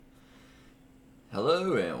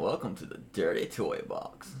Hello and welcome to the Dirty Toy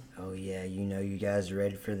Box. Oh yeah, you know you guys are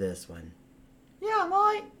ready for this one. Yeah,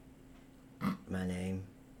 mate. My name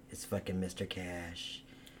is fucking Mr. Cash.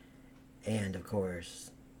 And of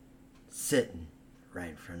course, sitting right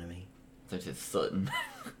in front of me. Such as Sutton.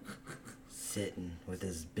 Sitting with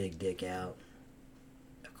his big dick out.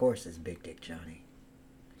 Of course it's Big Dick Johnny.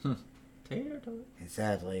 And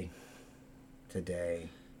sadly, today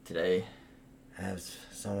I have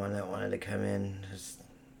someone that wanted to come in. Just,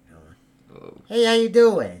 hey, how you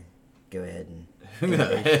doing? Go ahead and... Who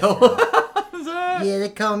the hell is that? Yeah, they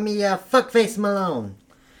call me Face Malone.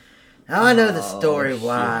 Now I know the story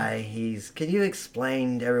why he's... Can you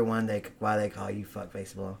explain to everyone why they call you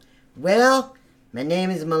Face Malone? Well, my name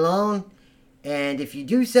is Malone, and if you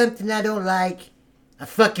do something I don't like, I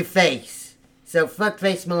fuck your face. So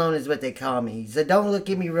Face Malone is what they call me. So don't look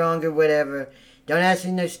at me wrong or whatever. Don't ask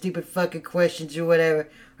me no stupid fucking questions or whatever.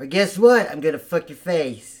 Or guess what? I'm gonna fuck your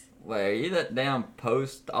face. Wait, are you that damn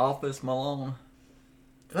post office Malone?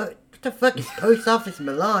 What the fuck is Post Office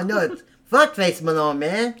Malone? No, it's Face Malone,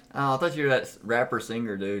 man. Oh, I thought you were that rapper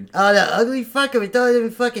singer dude. Oh, the ugly fucker with all them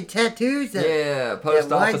fucking tattoos? Yeah,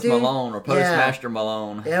 Post Office Malone or Postmaster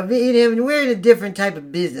Malone. Yeah, me and him, we're in a different type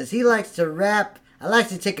of business. He likes to rap. I like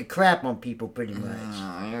to take a crap on people pretty much.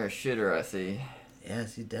 Oh, you're a shitter, I see.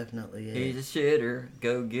 Yes, he definitely is. He's a shitter.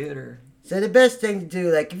 Go get her. So the best thing to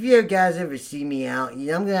do, like, if you guys ever see me out, I'm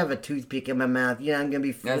going to have a toothpick in my mouth. I'm going to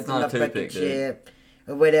be flipping my fucking chip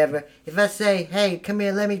or whatever. If I say, hey, come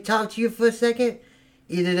here, let me talk to you for a second,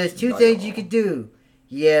 either there's two things you could do.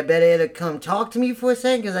 Yeah, better either come talk to me for a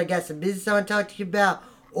second because I got some business I want to talk to you about,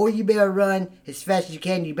 or you better run as fast as you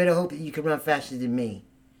can. You better hope that you can run faster than me.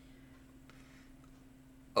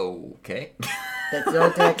 Okay. That's the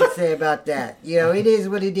only thing I can say about that. It is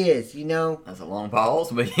what it is, That's a long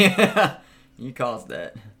pause, but yeah, you caused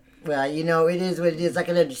that. Well, it is what it is. I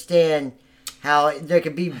can understand how there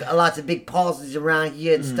could be lots of big pauses around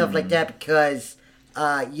here and stuff like that because,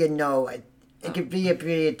 it could be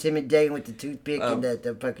pretty intimidating with the toothpick and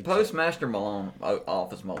the fucking... Postmaster Malone,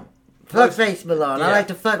 Office Malone. Face Malone. Yeah, I like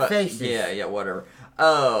to fuck faces. Yeah, whatever.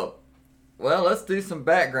 Well, let's do some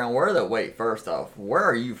background. First off, where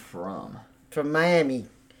are you from? From Miami.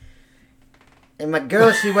 And my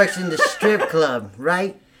girl, she works in the strip club,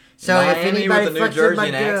 right? So Miami if anybody with a New fucks with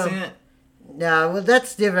my Jersey girl, accent? No, well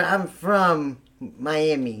that's different. I'm from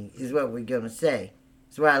Miami, is what we're gonna say.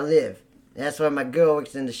 That's where I live. That's why my girl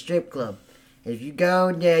works in the strip club. And if you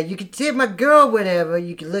go there, you can tip my girl whatever.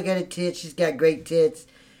 You can look at her tits. She's got great tits.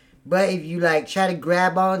 But if you try to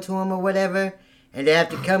grab onto them or whatever, and they have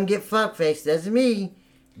to come get fuckface, that's me.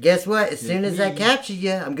 Guess what? As soon as I capture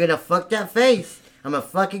you, I'm gonna fuck that face. I'm gonna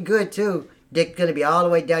fuck it good too. Dick's gonna be all the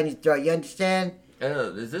way down your throat. You understand?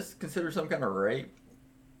 Is this considered some kind of rape?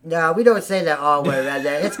 No, we don't say that all the way around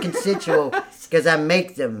there. It's consensual because I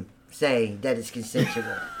make them say that it's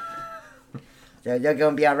consensual. So they're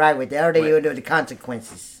gonna be all right with that. Or they gonna do the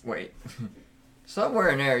consequences. Wait. Somewhere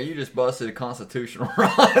in there, you just busted a constitutional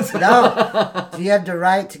right. No. So you have the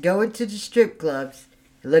right to go into the strip clubs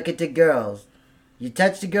and look at the girls. You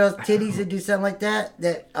touch the girl's titties and do something like that,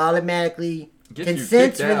 that automatically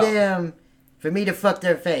consents for them, for me to fuck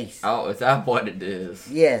their face. Oh, is that what it is?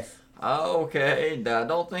 Yes. Okay, I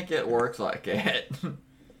don't think it works like that.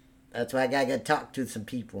 That's why I gotta go talk to some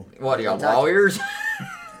people. What, are y'all lawyers?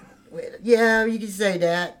 Yeah, you can say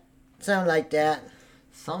that. Sound like that.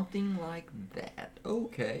 Something like that.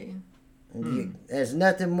 Okay. There's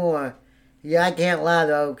nothing more. Yeah, I can't lie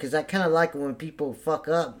though, because I kind of like it when people fuck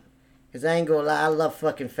up. Because I ain't gonna lie, I love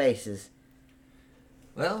fucking faces.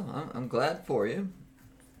 Well, I'm glad for you.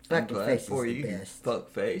 Fucking face is the best. Fuck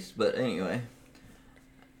face. But anyway.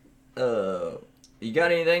 You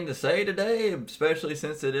got anything to say today? Especially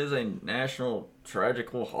since it is a national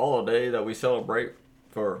tragical holiday that we celebrate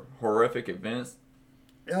for horrific events.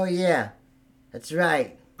 Oh yeah. That's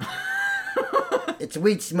right. It's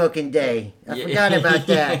weed smoking day. I forgot about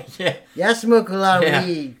that. Yeah, I smoke a lot of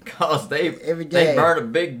weed. Cause every day.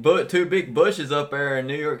 They burn two big bushes up there in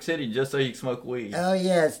New York City just so you can smoke weed. Oh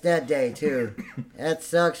yeah, it's that day too. That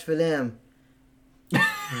sucks for them.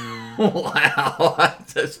 Wow,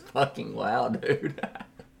 that's just fucking wow, dude.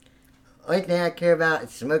 Only thing I care about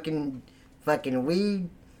is smoking fucking weed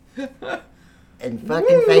and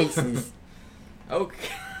fucking faces. Okay.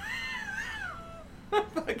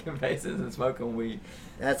 Fucking faces and smoking weed.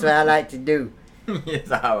 That's what I like to do. Yes,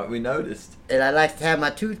 we noticed. And I like to have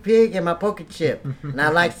my toothpick and my poker chip. And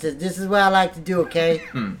this is what I like to do, okay?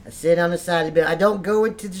 I sit on the side of the bed. I don't go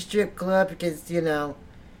into the strip club because,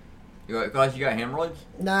 Because you got hemorrhoids?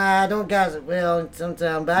 Nah, I don't, guys. Well,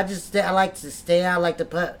 sometimes. But I like to stay out, I like to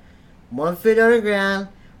one foot on the ground,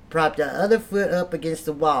 prop the other foot up against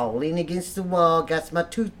the wall, lean against the wall, got my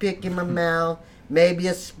toothpick in my mouth, maybe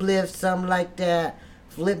a spliff, something like that.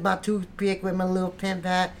 Flip my toothpick with my little pen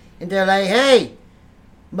pad, and they're like, "Hey,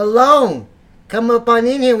 Malone, come up on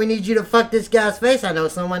in here. We need you to fuck this guy's face. I know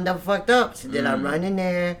someone done fucked up." So then I run in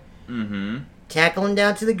there, tackle him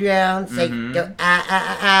down to the ground, say, go,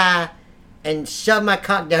 and shove my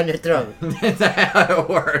cock down their throat. That's how it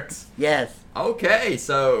works. Yes. Okay,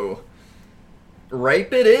 so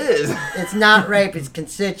rape it is. It's not rape, it's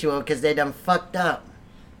consensual because they done fucked up.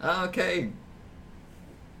 Okay.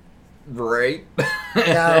 Rape.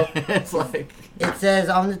 No. It's like... It says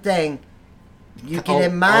on the thing, you can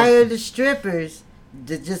admire the strippers,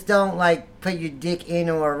 just don't like put your dick in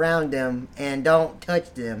or around them and don't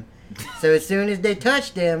touch them. So as soon as they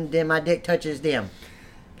touch them, then my dick touches them.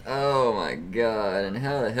 Oh my god, and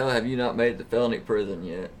how the hell have you not made it to felony prison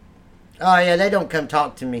yet? Oh yeah, they don't come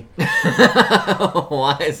talk to me.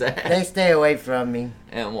 Why is that? They stay away from me.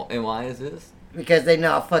 And why is this? Because they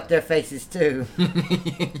know I'll fuck their faces too.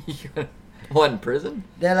 What, in prison?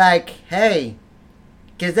 They're like, hey,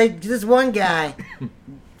 because this one guy,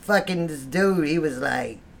 fucking this dude, he was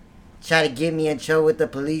like, try to get me in trouble with the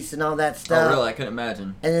police and all that stuff. Oh really? I couldn't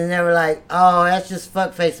imagine. And then they were like, oh, that's just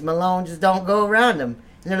fuckface Malone, just don't go around him.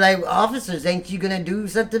 And they're like, officers, ain't you gonna do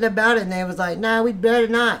something about it? And they was like, nah, we better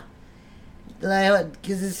not. Like,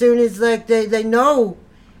 because as soon as like they know,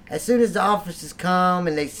 as soon as the officers come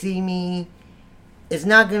and they see me, it's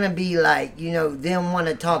not gonna be like, you know, them want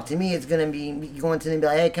to talk to me. It's gonna be going to them and be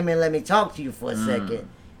like, hey, come here, let me talk to you for a second.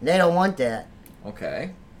 And they don't want that.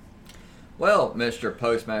 Okay. Well, Mr.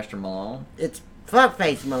 Postmaster Malone. It's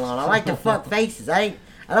fuckface Malone. I like to fuck faces. I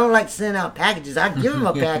don't like sending out packages. I give them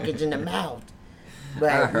a package in the mouth.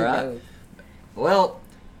 But, All right. you know. Well,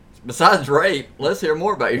 besides rape, let's hear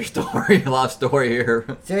more about your story, life story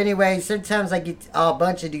here. So anyway, sometimes I get a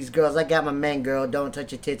bunch of these girls. I got my main girl, don't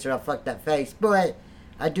touch your tits or I'll fuck that face. But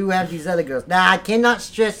I do have these other girls. Now, I cannot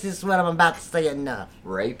stress this what I'm about to say enough.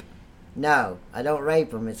 Rape? No, I don't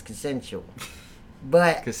rape them. It's consensual.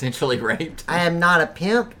 But Consensually raped? I am not a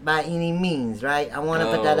pimp by any means, right? I want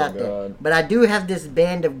to put that out there. God. But I do have this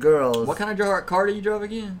band of girls. What kind of car do you drove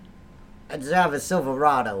again? I drive a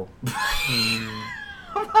Silverado.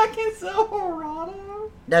 Fucking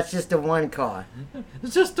Silverado? That's just the one car.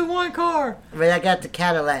 It's just the one car. But I got the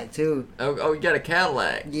Cadillac too. Oh, you got a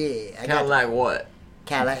Cadillac? Yeah. I Cadillac what?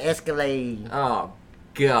 Cadillac Escalade. Oh,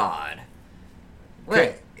 God.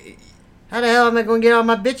 What? How the hell am I going to get all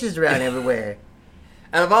my bitches around everywhere?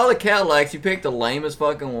 Out of all the Cadillacs, you picked the lamest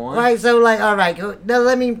fucking one. Right, so like, all right, now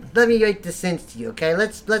let me make this sense to you, okay?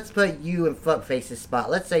 Let's put you in fuckface's spot.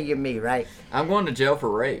 Let's say you're me, right? I'm going to jail for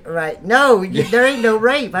rape. Right. No, there ain't no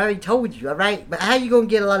rape. I already told you, all right? But how you gonna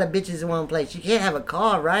get a lot of bitches in one place? You can't have a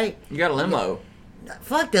car, right? You got a limo.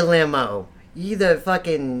 Fuck the limo. You either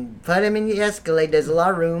fucking put them in your Escalade. There's a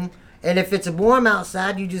lot of room. And if it's warm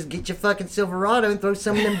outside, you just get your fucking Silverado and throw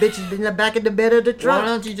some of them bitches in the back of the bed of the truck. Why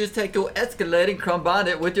don't you just take your Escalade and combine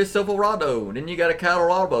it with your Silverado? Then you got a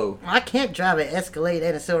Colorado. I can't drive an Escalade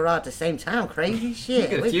and a Silverado at the same time. Crazy shit.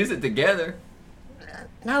 You can fuse it together.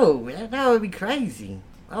 No, that would be crazy.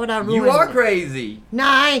 Why would I ruin You are it? crazy. Nah,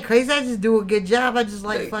 I ain't crazy. I just do a good job. I just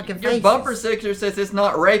like fucking faces. Your bumper sticker says it's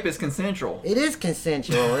not rape, it's consensual. It is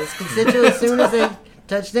consensual. It's consensual as soon as they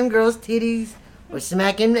touch them girls' titties or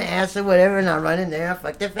smack him in the ass or whatever, and I run in there and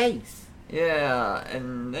fuck their face. Yeah,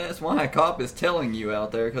 and that's why a cop is telling you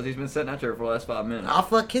out there, because he's been sitting out there for the last 5 minutes. I'll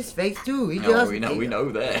fuck his face too. We know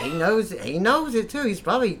that. He knows it too. That's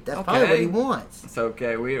probably what he wants. It's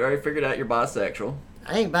okay. We already figured out you're bisexual.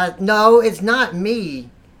 I ain't no, it's not me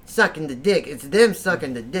sucking the dick. It's them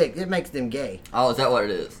sucking the dick. It makes them gay. Oh, is that what it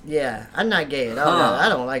is? Yeah, I'm not gay at all. Huh. I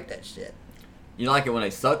don't like that shit. You like it when they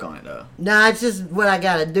suck on it, though. Nah, it's just what I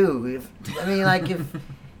gotta do.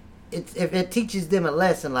 If it teaches them a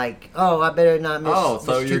lesson, like, oh, I better not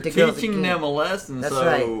so you're mistreat the girls teaching again. them a lesson. That's so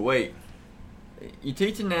right. Wait, you're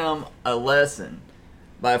teaching them a lesson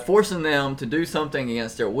by forcing them to do something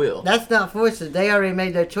against their will. That's not forcing. They already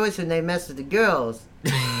made their choice when they mess with the girls.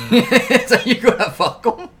 So you gonna fuck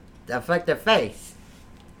them? I fuck their face.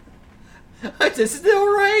 It's still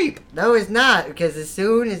rape. No, it's not, because as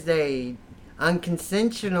soon as they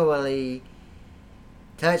unconsensually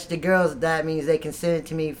touch the girls, that means they consented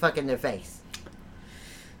to me fucking their face.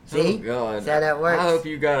 See? Oh, God. That's how that works. I hope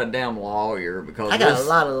you got a damn lawyer, because I got a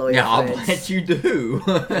lot of lawyer Yeah, I'll friends. bet you do.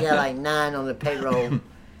 I got like 9 on the payroll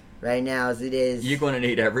right now as it is. You're going to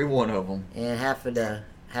need every one of them. And half of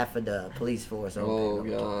the police force on Oh,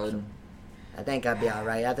 payroll. God. I think I'll be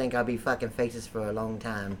alright. I think I'll be fucking faces for a long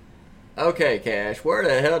time. Okay, Cash, where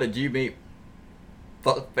the hell did you meet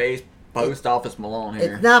Fuckface Post Office Malone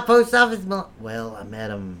here. It's not Post Office Malone. Well, I met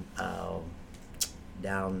him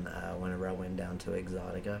down whenever I went down to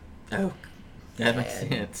Exotica. Oh, that makes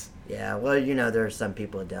sense. Yeah, well, you know, there are some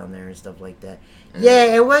people down there and stuff like that.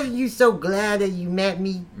 Yeah, and wasn't you so glad that you met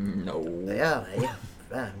me? No.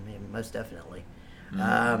 Yeah, most definitely.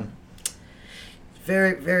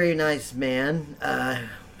 Very, very nice man.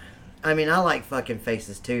 I mean, I like fucking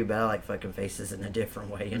faces too, but I like fucking faces in a different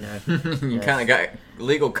way, you know. You kind of got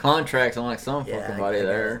legal contracts on like some fucking body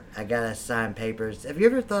there. I gotta sign papers. Have you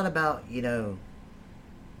ever thought about, you know,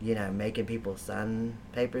 making people sign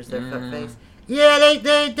papers their fuck face? Yeah,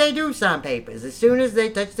 they do sign papers. As soon as they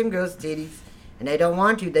touch them girls' titties and they don't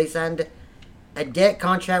want to, they signed a debt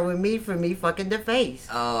contract with me for me fucking their face.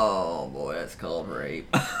 Oh boy, that's called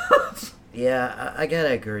rape. Yeah, I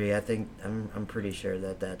gotta agree. I think I'm pretty sure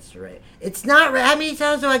that's right. It's not right. How many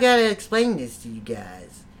times do I gotta explain this to you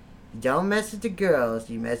guys? You don't mess with the girls.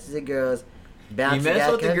 You mess with the girls. You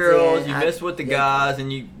mess with the girls. You mess with the guys,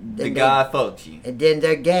 and the guy fucks you. And then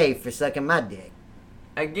they're gay for sucking my dick.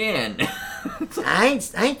 Again. I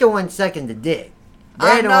ain't the one sucking the dick.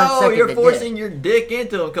 I know you're forcing your dick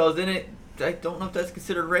into them, because then I don't know if that's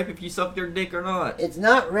considered rape if you suck their dick or not. It's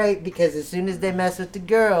not rape because as soon as they mess with the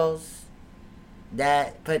girls,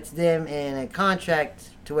 that puts them in a contract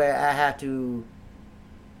to where I have to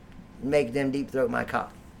make them deep throat my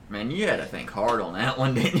cock. Man, you had to think hard on that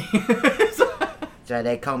one, didn't you? So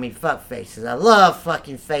they call me fuck faces. I love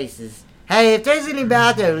fucking faces. Hey, if there's anybody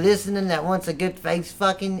out there listening that wants a good face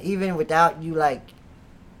fucking, even without you like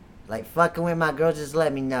fucking with my girl, just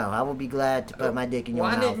let me know. I will be glad to put my dick in your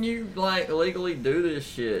mouth. Why didn't you legally do this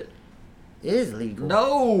shit? It is legal.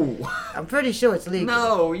 No. I'm pretty sure it's legal.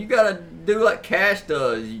 No, you gotta do like Cash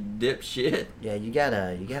does, you dipshit. Yeah, you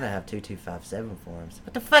gotta have 2257 forms.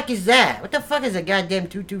 What the fuck is that? What the fuck is a goddamn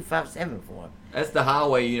 2257 form? That's the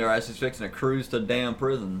highway, you know, that's just fixing to cruise to damn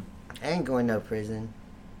prison. I ain't going no prison.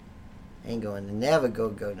 Ain't going to never go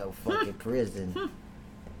no fucking prison.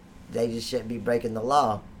 They just shouldn't be breaking the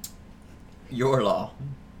law. Your law.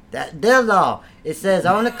 Their law. It says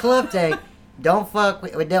on the club thing, don't fuck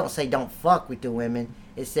with, it don't say don't fuck with the women.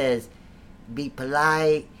 It says be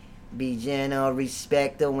polite, be gentle,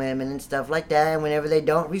 respect the women and stuff like that. And whenever they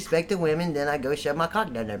don't respect the women, then I go shove my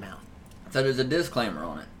cock down their mouth. So there's a disclaimer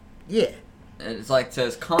on it. Yeah. It's like, it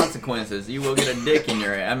says consequences. You will get a dick in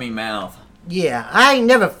your mouth. Yeah, I ain't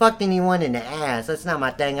never fucked anyone in the ass. That's not my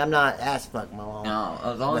thing. I'm not ass fuck Malone. No,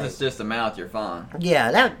 as long as it's just the mouth, you're fine.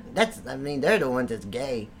 Yeah, that's. I mean, they're the ones that's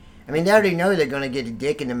gay. I mean, they already know they're gonna get a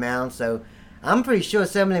dick in the mouth, so I'm pretty sure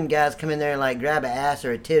some of them guys come in there and like grab an ass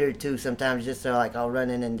or a tit or two sometimes, just so like I'll run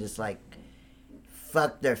in and just like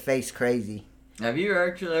fuck their face crazy. Have you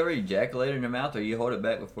actually ever ejaculated in their mouth, or you hold it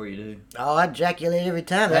back before you do? Oh, I ejaculate every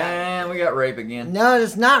time. Man, we got rape again. No,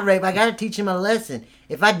 it's not rape. I gotta teach them a lesson.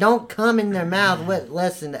 If I don't come in their mouth, what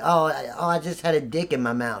lesson? Oh, I just had a dick in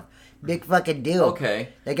my mouth. Big fucking deal. Okay.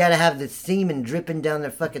 They gotta have the semen dripping down their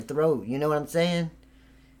fucking throat. You know what I'm saying?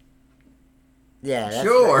 Yeah. That's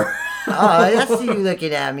sure. Right. Oh, I see you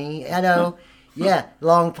looking at me. I know. Yeah,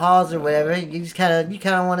 long pause or whatever. You kind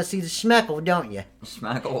of want to see the schmeckle, don't you?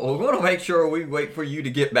 Schmeckle. We're going to make sure we wait for you to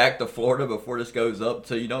get back to Florida before this goes up,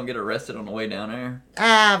 so you don't get arrested on the way down there.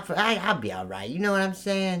 I'll be all right. You know what I'm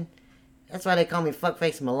saying? That's why they call me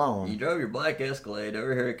Fuckface Malone. You drove your black Escalade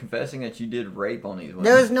over here confessing that you did rape on these women.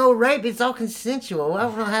 There's no rape. It's all consensual. I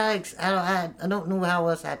don't know I don't know how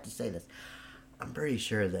else I have to say this. I'm pretty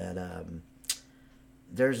sure that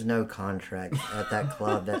there's no contract at that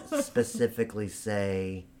club that specifically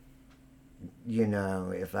say, you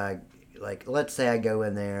know, if I, like, let's say I go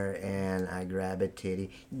in there and I grab a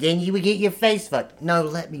titty, then you would get your face fucked. No,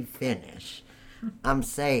 let me finish. I'm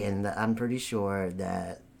saying that I'm pretty sure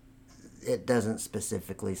that it doesn't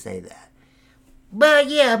specifically say that. But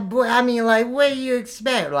yeah, I mean, like, what do you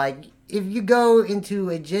expect? Like, if you go into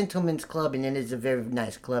a gentleman's club, and it is a very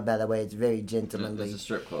nice club, by the way, it's very gentlemanly. It's a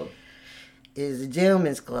strip club. Is a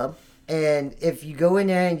gentleman's club, and if you go in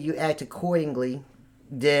there and you act accordingly,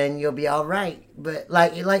 then you'll be all right. But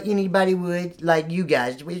like anybody would, like you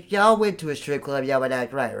guys, if y'all went to a strip club, y'all would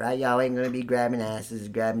act right? Y'all ain't gonna be grabbing asses,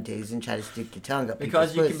 grabbing titties, and try to stick your tongue up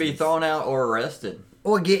because you can be thrown out or arrested,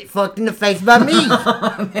 or get fucked in the face by me.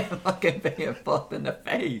 Man, fucking being fucked in the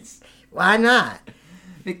face. Why not?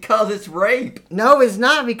 Because it's rape. No, it's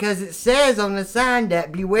not, because it says on the sign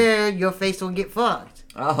that beware, your face will get fucked.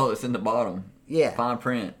 Oh, it's in the bottom. Yeah. Fine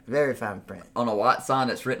print. Very fine print. On a white sign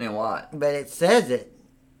that's written in white. But it says it.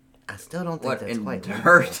 I still don't think what, that's in quite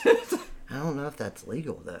dirt? legal. I don't know if that's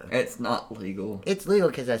legal, though. It's not legal. It's legal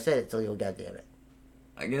because I said it's legal, goddammit.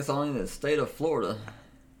 I guess only in the state of Florida.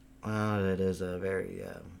 Well, it is a very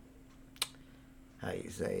how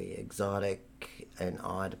you say, exotic and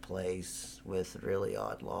odd place with really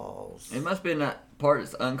odd laws. It must be in that part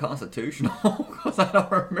that's unconstitutional because I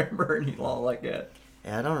don't remember any law like that.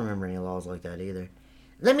 Yeah, I don't remember any laws like that either.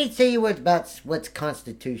 Let me tell you what's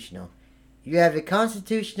constitutional. You have the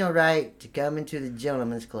constitutional right to come into the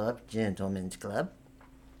gentleman's club,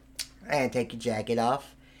 and take your jacket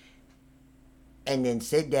off, and then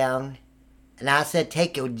sit down. And I said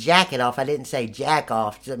take your jacket off. I didn't say jack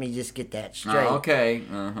off. Let me just get that straight. Oh, okay.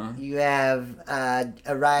 Uh-huh. You have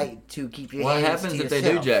a right to keep your hands to yourself. What happens if they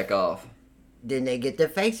do jack off? Then they get their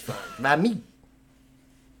face fucked by me.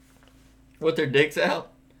 With their dicks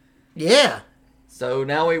out? Yeah. So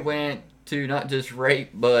now we went to not just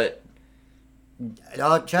rape, but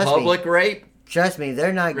trust me. rape? Trust me,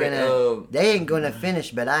 they're not gonna... they ain't gonna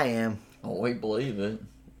finish, but I am. Oh, we believe it.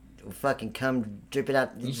 Fucking come dripping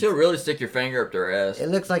out. You should really stick your finger up their ass. It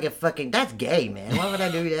looks like a fucking... That's gay, man. Why would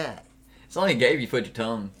I do that? It's only gay if you put your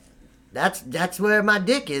tongue. That's where my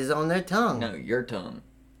dick is, on their tongue. No, your tongue.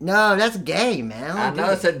 No, that's gay, man. I know.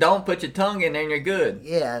 I said don't put your tongue in there and you're good.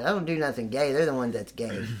 Yeah, I don't do nothing gay. They're the ones that's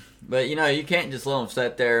gay. But, you can't just let them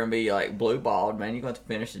sit there and be, like, blue-balled, man. You're going to have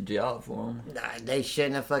to finish the job for them. Nah, they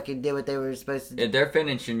shouldn't have fucking did what they were supposed to do. If they're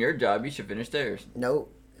finishing your job, you should finish theirs.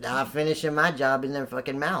 Nope. I'm finishing my job in their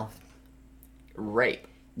fucking mouth. Rape.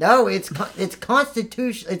 No, it's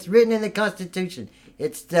constitution. It's written in the Constitution.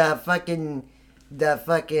 It's the fucking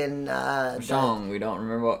Song, we don't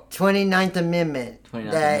remember what. 29th Amendment.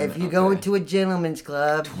 29th that Amendment, if you go into a gentleman's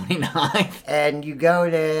club 29th and you go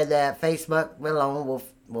there, that Facebook Malone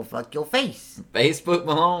will fuck your face. Facebook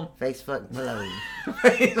Malone? Facebook Malone.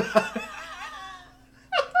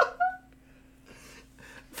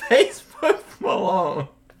 Facebook Malone.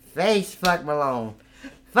 Facebook Malone.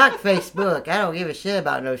 Fuck Facebook. I don't give a shit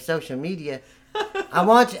about no social media. I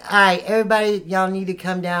want you... Alright, everybody, y'all need to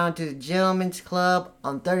come down to the Gentleman's Club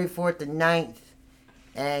on 34th and 9th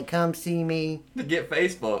and come see me. To get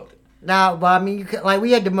Facebooked. Now, well, I mean,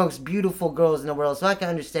 we had the most beautiful girls in the world, so I can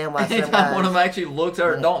understand why Anytime one of them actually looks at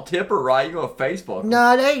her and don't tip her right, you're going to Facebook them.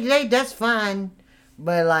 No, they that's fine.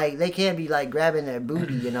 But, like, they can't be, like, grabbing their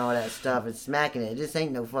booty and all that stuff and smacking it. This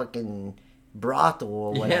ain't no fucking brothel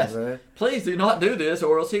or whatever. Yes. Please do not do this,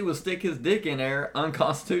 or else he will stick his dick in there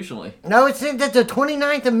unconstitutionally. No, that's the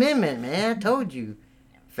 29th Amendment, man. I told you.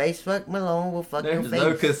 Facebook Malone will fuck your face. There's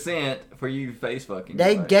no consent for you face fucking.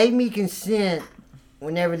 They gave me consent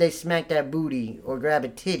whenever they smack that booty or grab a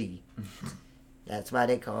titty. That's why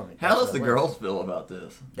they call it. How does the girls feel about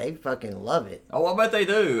this? They fucking love it. Oh, I bet they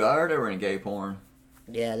do. I heard they were in gay porn.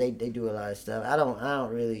 Yeah, they do a lot of stuff. I don't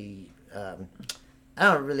really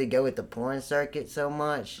go with the porn circuit so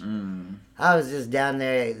much. I was just down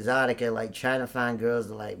there at Exotica, like, trying to find girls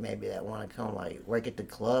that, like, maybe that want to come, like, work at the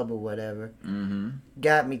club or whatever.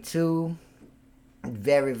 Got me 2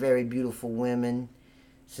 very, very beautiful women.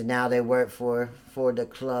 So now they work for the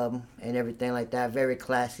club and everything like that. Very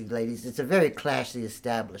classy ladies. It's a very classy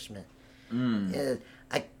establishment.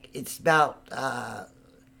 It's about,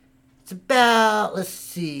 let's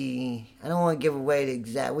see. I don't want to give away the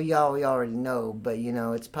exact. We already know, but,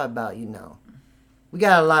 it's probably about, we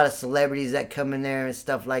got a lot of celebrities that come in there and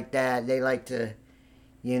stuff like that. They like to,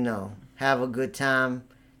 have a good time.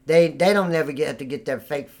 They don't never have to get their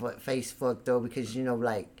face fucked, though, because,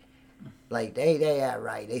 like they act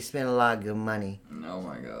right. They spend a lot of good money. Oh,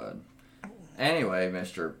 my God. Anyway,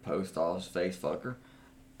 Mr. Post Office face fucker.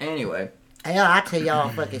 Anyway. Hey, I'll tell y'all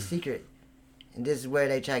a fucking secret. And this is where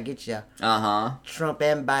they try to get you. Trump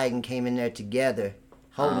and Biden came in there together,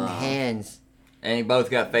 holding hands. And they both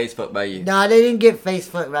got face fucked by you. No, they didn't get face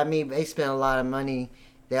fucked by me. They spent a lot of money.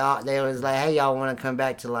 They was like, hey, y'all want to come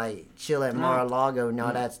back to, like, chill at Mar-a-Lago and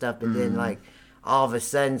all that stuff. But then, like, all of a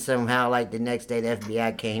sudden, somehow, like, the next day, the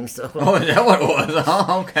FBI came. So. Oh, is that what it was?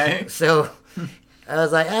 Oh, okay. So, I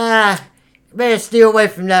was like, better stay away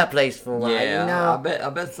from that place for a while. Yeah, I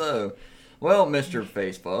bet so. Well, Mr.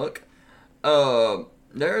 Facebook,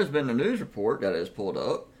 there has been a news report that is pulled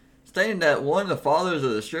up stating that one of the fathers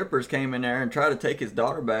of the strippers came in there and tried to take his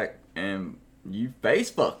daughter back, and you face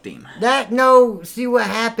fucked him. See what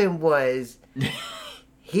happened was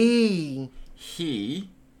he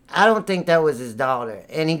I don't think that was his daughter,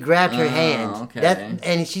 and he grabbed her hand. Okay.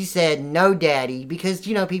 And she said, "No, daddy," because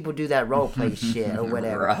people do that role play shit or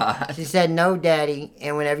whatever. Right. She said, "No, daddy,"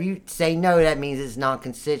 and whenever you say no, that means it's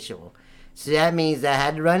non-consensual. So that means I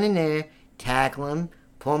had to run in there, tackle him,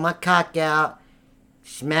 pull my cock out,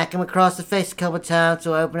 smack him across the face a couple times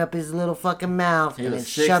so I open up his little fucking mouth, He and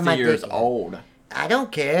was then shove my 60 dick years in. old. I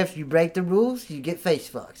don't care. If you break the rules, you get face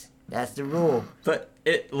fucks. That's the rule. But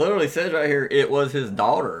it literally says right here, it was his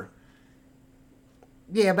daughter.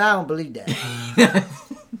 Yeah, but I don't believe that.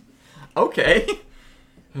 Okay.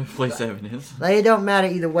 Place evidence. Like, it don't matter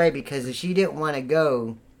either way because if she didn't want to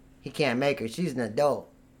go, he can't make her. She's an adult.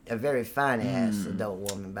 A very fine-ass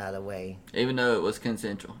adult woman, by the way. Even though it was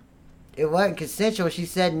consensual. It wasn't consensual. She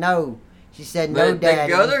said no. She said no,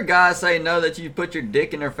 Daddy. The other guys say no that you put your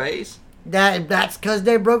dick in their face. That's because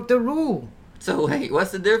they broke the rule. So wait,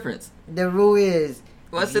 what's the difference? The rule is,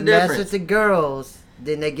 What's the you difference? mess with the girls,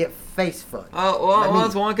 then they get face fucked. Oh, well, why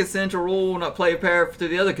does one consensual rule not play a pair to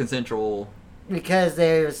the other consensual rule? Because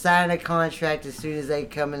they sign a contract as soon as they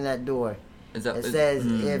come in that door. It says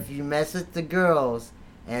if you mess with the girls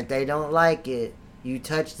and if they don't like it, you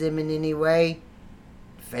touch them in any way,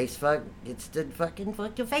 face fuck, it's to fucking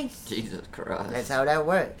fuck your face. Jesus Christ. That's how that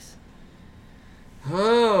works.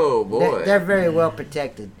 Oh, boy. They're very well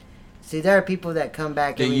protected. See, there are people that come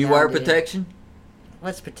back. Do you wear protection?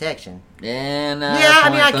 What's protection? Yeah, no. Yeah, I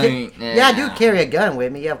mean, I do carry a gun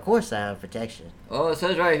with me. Yeah, of course I have protection. Well, it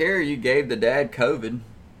says right here you gave the dad COVID.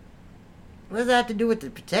 What does that have to do with the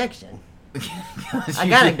protection? I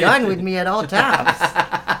got a gun with me at all times.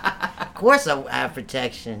 Of course I have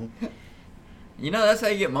protection. You know, that's how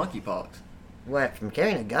you get monkeypox. What, from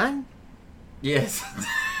carrying a gun? Yes.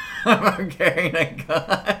 I'm carrying a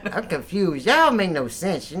gun. I'm confused. Y'all don't make no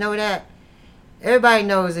sense. You know that? Everybody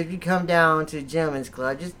knows if you come down to a gentleman's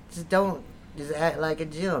club, just don't act like a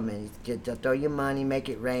gentleman. Just throw your money, make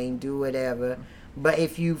it rain, do whatever. But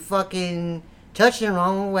if you fucking touch the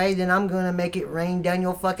wrong way, then I'm gonna make it rain down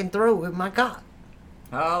your fucking throat with my cock.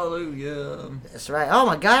 Hallelujah. That's right. Oh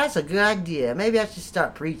my God, that's a good idea. Maybe I should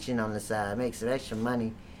start preaching on the side, make some extra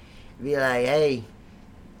money. Be like, hey,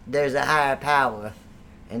 there's a higher power.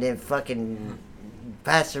 And then fucking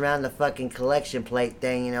pass around the fucking collection plate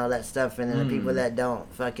thing and all that stuff. And then the people that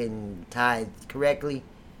don't fucking tithe correctly,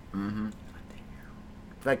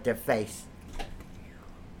 fuck their face.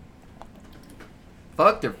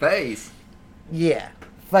 Fuck their face. Yeah,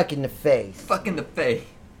 fuck in the face. Fuck in the face.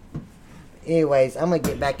 Anyways, I'm gonna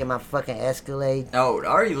get back in my fucking Escalade. Oh,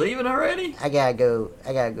 are you leaving already? I gotta go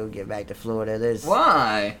get back to Florida.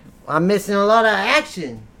 Why? I'm missing a lot of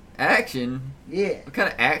action. Action? Yeah. What kind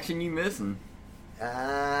of action you missing?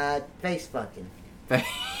 Face fucking.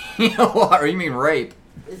 What? You mean rape?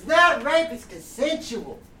 It's not rape, it's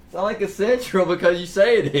consensual. It's not like consensual because you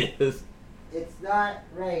say it is. It's not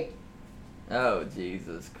rape. Oh,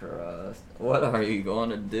 Jesus Christ. What are you going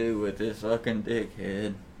to do with this fucking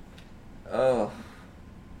dickhead? Oh.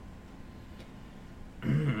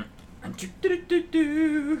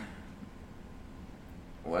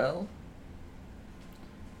 Well.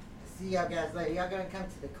 See y'all guys later. Y'all gonna come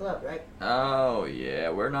to the club, right? Oh, yeah.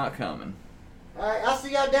 We're not coming. Alright, I'll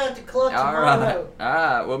see y'all down at the club tomorrow.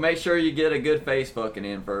 Alright. Well, make sure you get a good face fucking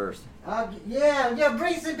in first. Yeah,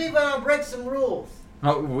 bring some people and I'll break some rules.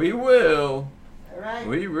 Oh, we will. Alright?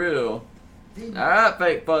 We will. Alright,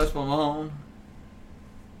 fake Face Malone.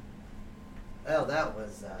 Well, that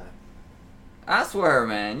was, I swear,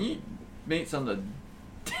 man, you meet some of the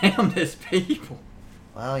damnedest people.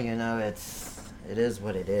 Well, you know, it is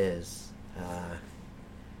what it is.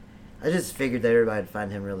 I just figured that everybody would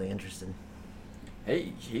find him really interesting.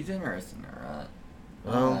 Hey, he's interesting, alright.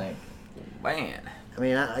 Well, like, man. I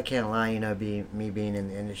mean, I can't lie, you know, me being in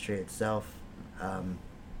the industry itself,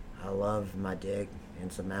 I love my dick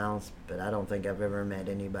and some mouths, but I don't think I've ever met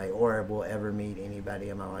anybody or will ever meet anybody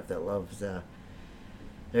in my life that loves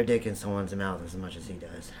their dick in someone's mouth as much as he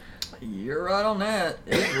does. You're right on that.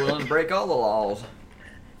 He's willing to break all the laws.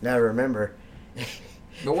 Now remember.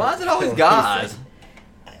 But why is it always guys?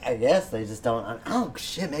 I guess they just don't. Oh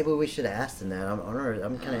shit! Maybe we should have asked him that.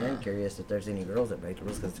 I'm kind of curious if there's any girls that break the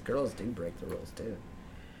rules, because the girls do break the rules too.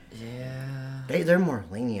 Yeah. They're more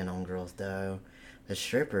lenient on girls though. The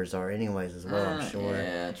strippers are anyways as well. I'm sure.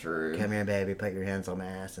 Yeah, true. Come here, baby. Put your hands on my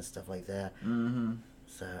ass and stuff like that. Mm-hmm.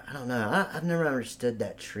 So I don't know. I've never understood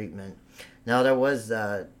that treatment. Now there was.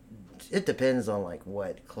 It depends on like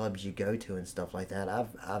what clubs you go to and stuff like that.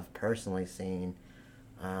 I've personally seen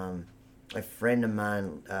a friend of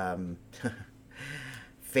mine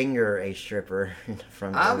finger a stripper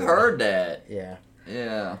from. I've heard that. Yeah.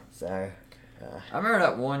 Yeah. So. I remember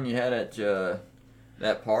that one you had at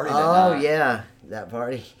that party. Oh yeah, that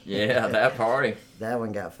party. Yeah, that party. That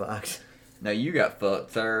one got fucked. No, you got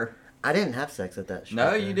fucked, sir. I didn't have sex with that stripper.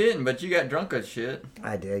 No, you didn't, but you got drunk as shit.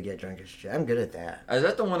 I did get drunk as shit. I'm good at that. Is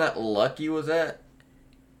that the one that Lucky was at?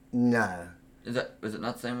 No. Is it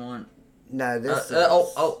not the same one? No, this is...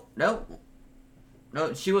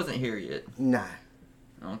 No, she wasn't here yet. No.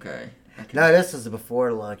 Okay. No, this was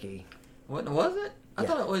before Lucky. What, was it? I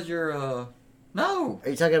thought it was your, No. Are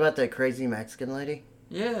you talking about the crazy Mexican lady?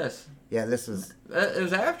 Yes. Yeah, this was. It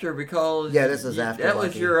was after because. Yeah, this was after. That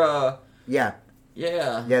was your. Yeah.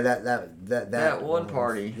 Yeah. Yeah, that one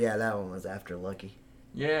party. Yeah, that one was after Lucky.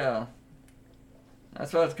 Yeah.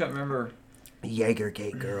 That's why I couldn't remember. Jaeger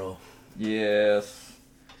Cake Girl. Yes.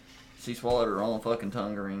 She swallowed her own fucking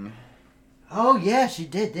tongue ring. Oh, yeah, she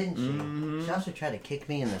did, didn't she? Mm-hmm. She also tried to kick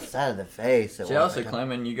me in the side of the face. She also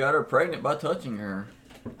claiming you got her pregnant by touching her.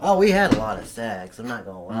 Oh, we had a lot of sex, I'm not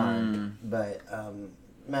going to lie. But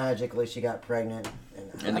magically she got pregnant.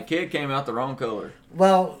 And the kid came out the wrong color.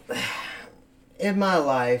 Well, in my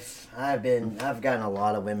life, I've gotten a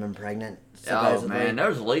lot of women pregnant. Supposedly. Oh, man,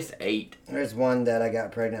 there's at least 8. There's one that I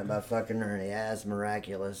got pregnant by fucking her in the ass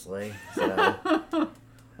miraculously. So.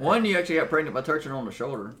 One you actually got pregnant by touching her on the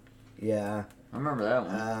shoulder. Yeah. I remember that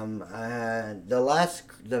one. I had the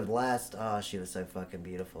last. Oh, she was so fucking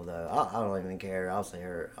beautiful though. I don't even care. I'll say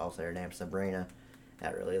her name, Sabrina.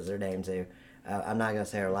 That really is her name too. I'm not gonna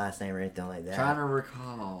say her last name or anything like that. Trying to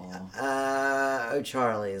recall.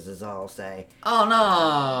 Charlie is all I'll say. Oh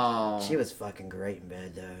no. She was fucking great in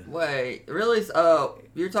bed though. Wait, really?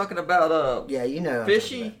 You're talking about Yeah, you know.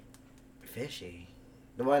 Fishy. Fishy.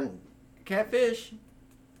 The one. Catfish.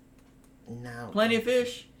 No. Plenty of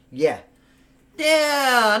fish. Yeah.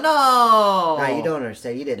 Yeah, no. No, you don't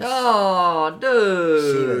understand. You didn't. Oh,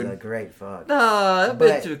 dude. She was a great fuck. No, that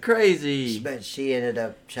bitch was crazy. But she ended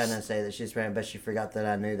up trying to say that she's pregnant, but she forgot that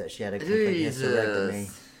I knew that she had a complete hysterectomy.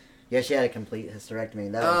 Yeah, she had a complete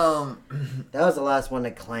hysterectomy. That was the last one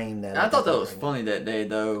that claimed that. I thought that was funny that day,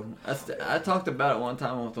 though. I talked about it one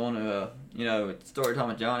time with one of, Story Time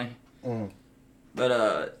with Johnny. Mm.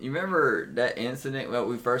 But, you remember that incident when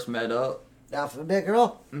we first met up? Alphabet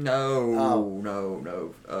Girl? No.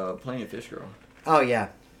 Plenty of Fish Girl. Oh, yeah.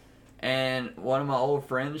 And one of my old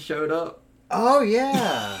friends showed up. Oh,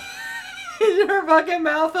 yeah. Her fucking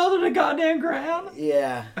mouth fell to the goddamn ground.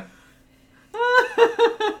 Yeah.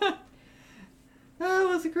 That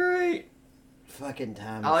was great. Fucking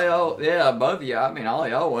time. All y'all, yeah, both of you. I mean, all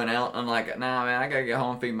y'all went out. I'm like, nah, man, I gotta get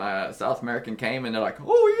home and feed my South American Cayman. They're like,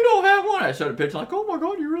 oh, you don't have one. I showed a picture, like, oh my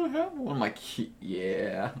god, you really have one. I'm like,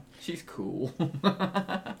 yeah, she's cool.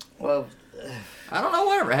 Well, I don't know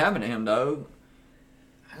whatever happened to him though.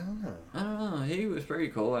 I don't know. He was pretty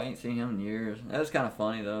cool. I ain't seen him in years. That was kind of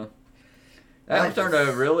funny though. That turned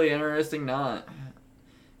a really interesting night.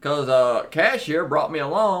 Because Cashier brought me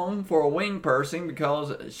along for a wing person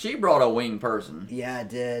because she brought a wing person. Yeah, I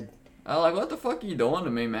did. I was like, what the fuck are you doing to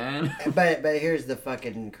me, man? But here's the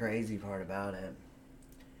fucking crazy part about it.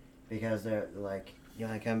 Because they're like, you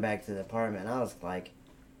want to come back to the apartment? And I was like,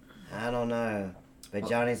 I don't know. But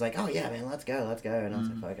Johnny's like, oh yeah, man, let's go. And I was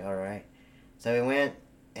like, fuck, all right. So we went.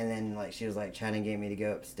 And then, like, she was, like, trying to get me to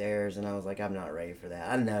go upstairs, and I was like, I'm not ready for that.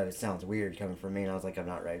 I know it sounds weird coming from me, and I was like, I'm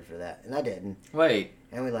not ready for that. And I didn't. Wait.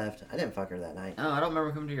 And we left. I didn't fuck her that night. Oh, I don't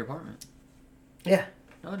remember coming to your apartment. Yeah.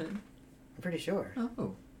 No, I didn't. I'm pretty sure.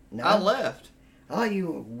 Oh. No? I left. Oh,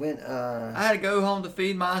 you went, I had to go home to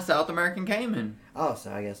feed my South American Cayman. Oh,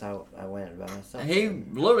 so I guess I went by myself. He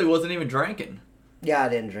literally wasn't even drinking. Yeah, I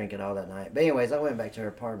didn't drink it all that night. But anyways, I went back to her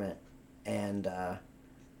apartment, and,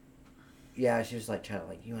 yeah, she was like trying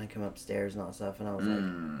to you want to come upstairs and all that stuff, and I was like,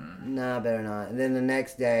 nah, better not. And then the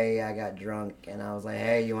next day I got drunk, and I was like,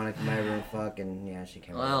 hey, you want to come over and fuck? And yeah, she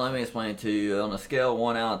came over. Well, let me explain it to you. On a scale of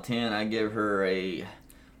 1 out of 10, I give her a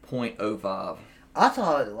 0.05. I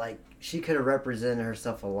thought she could have represented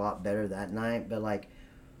herself a lot better that night, but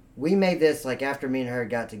we made this after me and her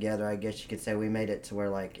got together. I guess you could say we made it to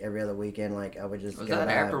where every other weekend I would just. Was that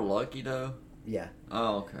after Lucky though? Yeah.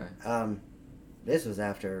 Oh, okay. This was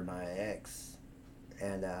after my ex,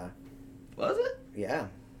 and was it? Yeah.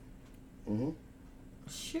 Mhm.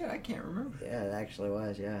 Shit, I can't remember. Yeah, it actually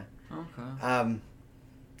was. Yeah. Okay.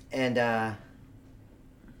 And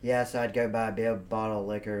yeah, so I'd go buy a big bottle of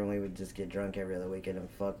liquor, and we would just get drunk every other weekend and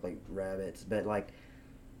fuck like rabbits. But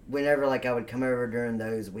whenever I would come over during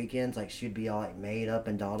those weekends, she'd be all made up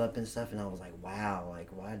and dolled up and stuff, and I was like, wow,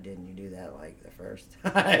 why didn't you do that the first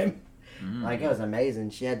time? It was amazing.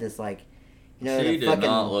 She had this she did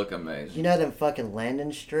not look amazing. You know them fucking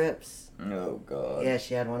landing strips? Oh, God. Yeah,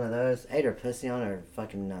 she had one of those. Ate her pussy on her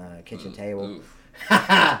fucking kitchen table. Oof.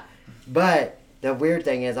 But the weird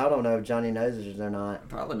thing is, I don't know if Johnny knows this or not.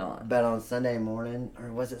 Probably not. But on Sunday morning,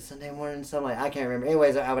 or was it Sunday morning? Something I can't remember.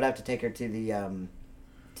 Anyways, I would have to take her to the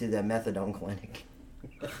methadone clinic.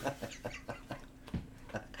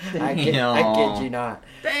 I kid you not.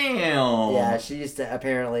 Damn. Yeah, she used to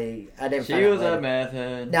apparently. I didn't. She was a meth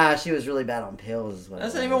head. Nah, she was really bad on pills. Is what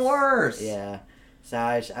That's even worse. Yeah, so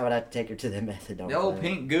I would have to take her to the methadone. The old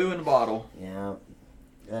pink goo in the bottle. Yeah,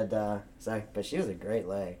 and but she was a great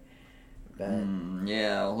lay. But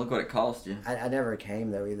yeah, look what it cost you. I never came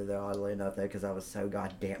though either though, oddly enough though, because I was so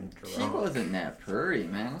goddamn drunk. She wasn't that pretty,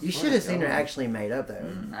 man. You should have seen her actually made up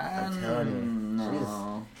though. I'm telling you.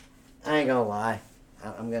 No. I ain't gonna lie.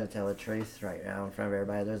 I'm gonna tell the truth right now in front of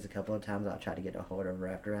everybody. There's a couple of times I tried to get a hold of her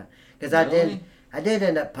after that, because I did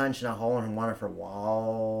end up punching a hole in one of her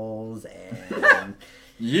walls and.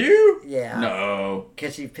 You? Yeah. No.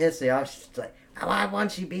 Because she pissed me off. She's like, oh, why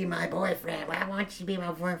won't you be my boyfriend? Why won't you be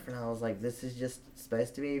my boyfriend? I was like, this is just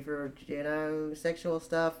supposed to be for, sexual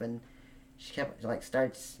stuff. And she kept,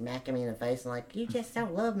 started smacking me in the face and like, you just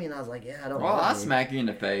don't love me. And I was like, yeah, I don't love you. Well, I smack you in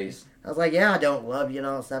the face. I was like, yeah, I don't love you and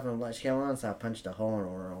all that stuff. And she came on, so I punched a hole in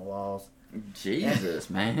one of her walls.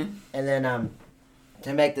 Jesus, man. And then,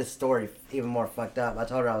 to make this story even more fucked up, I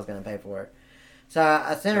told her I was going to pay for it. So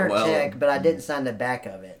I sent her a check, but I didn't sign the back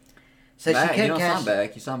of it. So back, she couldn't you don't cash. sign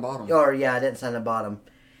back, you sign bottom. Or yeah, I didn't sign the bottom.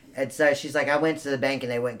 And so she's like, I went to the bank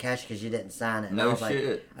and they wouldn't cash because you didn't sign it. And no I was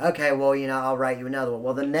shit. Like, okay, well, I'll write you another one.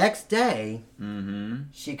 Well, the next day,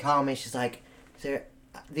 she called me. She's like,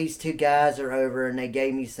 these two guys are over and they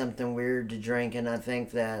gave me something weird to drink and I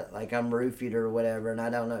think that like I'm roofied or whatever and I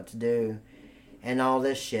don't know what to do and all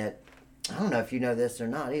this shit. I don't know if you know this or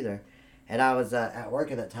not either. And I was at work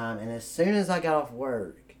at that time, and as soon as I got off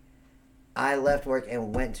work, I left work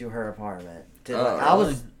and went to her apartment.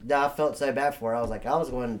 I felt so bad for her. I was like, I was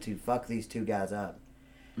going to fuck these two guys up.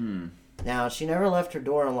 Now, she never left her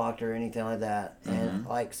door unlocked or anything like that. And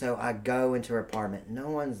so I go into her apartment. No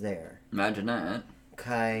one's there. Imagine that.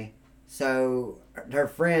 Okay. So her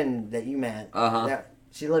friend that you met,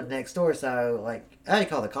 she lived next door, so I had to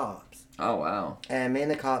call the cops. Oh, wow. And me and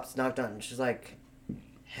the cops knocked on, and she's like,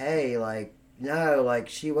 hey, no,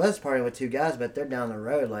 she was partying with two guys, but they're down the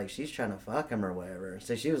road, she's trying to fuck him or whatever.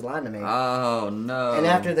 So she was lying to me. Oh, no. And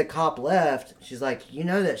after the cop left, she's like,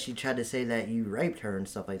 that she tried to say that you raped her and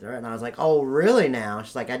stuff like that. And I was like, oh, really now?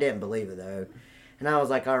 She's like, I didn't believe it, though. And I was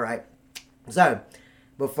like, all right. So,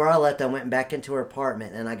 before I left, I went back into her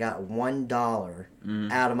apartment, and I got $1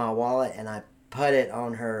 out of my wallet, and I put it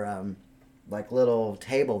on her, little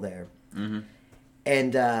table there.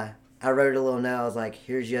 And, I wrote a little note. I was like,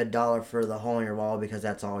 here's you $1 for the hole in your wall because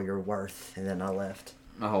that's all you're worth. And then I left.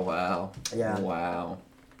 Oh, wow. Yeah. Wow.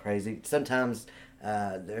 Crazy. Sometimes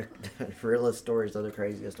the realest stories are the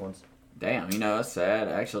craziest ones. Damn, that's sad.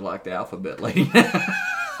 I actually like the Alphabet Lady.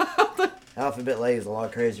 Alphabet Lady is a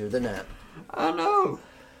lot crazier than that. I know.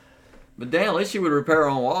 But damn, at least she would repair her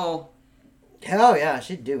own wall. Hell yeah,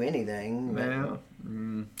 she'd do anything.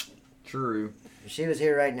 Yeah. True. If she was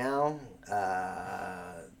here right now,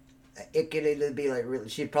 it could either be really,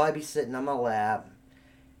 she'd probably be sitting on my lap,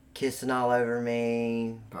 kissing all over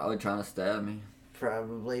me. Probably trying to stab me.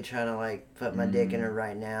 Probably trying to put my dick in her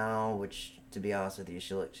right now, which to be honest with you,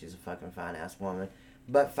 she's a fucking fine ass woman.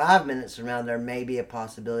 But 5 minutes from now, there may be a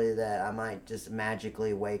possibility that I might just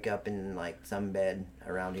magically wake up in some bed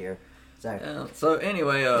around here. So, yeah, so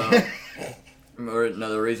anyway,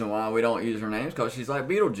 another reason why we don't use her name is because she's like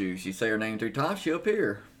Beetlejuice. You say her name 3 times, she'll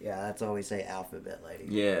appear. Yeah, that's all we say, Alphabet Lady.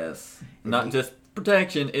 Yes. Not just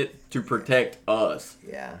protection, it's to protect us.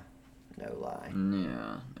 Yeah. No lie.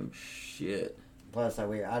 Yeah. Oh, shit. Plus,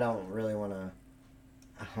 I don't really want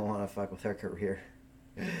to fuck with her career.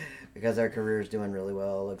 Because her career is doing really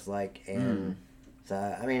well, it looks like. And so,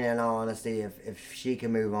 in all honesty, if she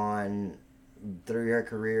can move on through her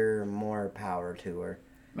career, more power to her.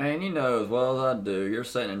 Man, you know as well as I do, you're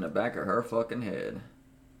sitting in the back of her fucking head.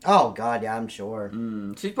 Oh, God, yeah, I'm sure.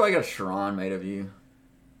 She's probably got a shrine made of you.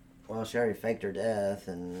 Well, she already faked her death,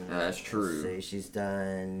 and... That's true. See, she's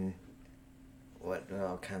done...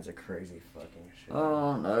 all kinds of crazy fucking shit.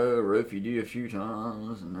 Oh, no, roofied you a few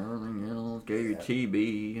times and everything else. Gave you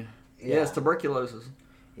TB. Yeah. Yes, tuberculosis.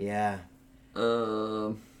 Yeah.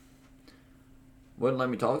 Wouldn't let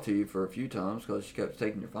me talk to you for a few times because she kept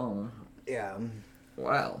taking your phone. Yeah.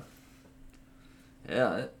 Wow.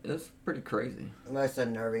 Yeah, it's pretty crazy. The most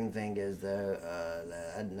unnerving thing is, though,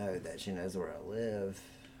 that I know that she knows where I live.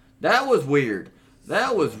 That was weird.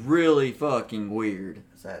 That was really fucking weird.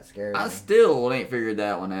 So that scared I me. still ain't figured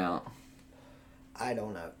that one out. I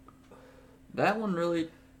don't know. That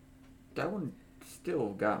one still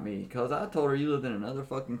got me, because I told her you lived in another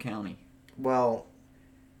fucking county. Well,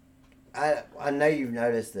 I know you've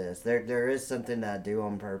noticed this. There is something that I do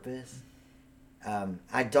on purpose.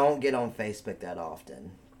 I don't get on Facebook that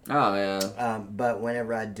often. Oh, yeah. But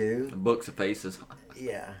whenever I do... Books of faces.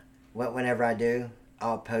 Yeah. Whenever I do,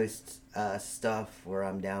 I'll post stuff where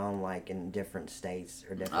I'm down, in different states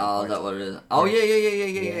or different parts. Oh, is that what it is? Oh,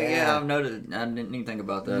 yeah. I've noticed. I didn't even think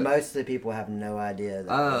about that. Most of the people have no idea.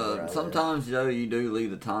 That sometimes, though, you do leave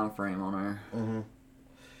the time frame on there. Mm-hmm.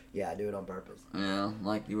 Yeah, I do it on purpose. Yeah,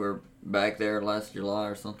 like you were back there last July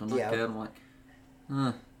or something like Yeah. that. I'm like,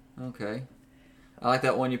 huh, okay. I like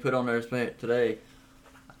that one you put on there today.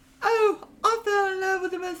 Oh, I fell in love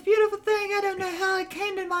with the most beautiful thing. I don't know how it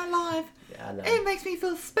came to my life. Yeah, I know. It makes me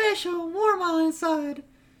feel special and warm on inside.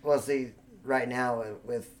 Well, see, right now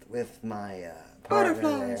with my partner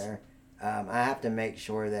Butterflies. there, I have to make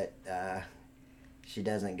sure that she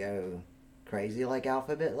doesn't go crazy like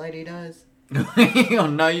Alphabet Lady does. Oh,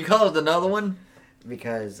 no, you caused another one?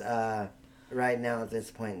 Because right now at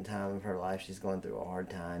this point in time of her life, she's going through a hard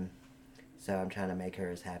time. So I'm trying to make her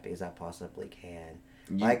as happy as I possibly can.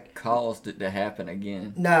 You caused it to happen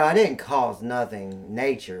again. No, I didn't cause nothing.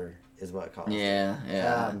 Nature is what caused it.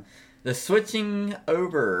 Yeah. The switching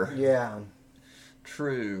over. Yeah.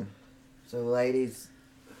 True. So, ladies,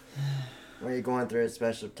 when you're going through a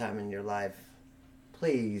special time in your life,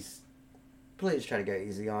 please try to go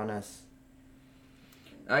easy on us.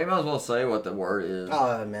 You might as well say what the word is.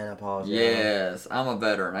 Oh, menopause. Yes, I'm a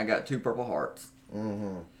veteran. I got 2 Purple Hearts.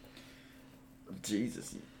 Mm-hmm.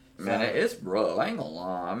 Jesus. Man, it's rough. I ain't gonna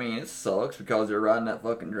lie. I mean, it sucks because you're riding that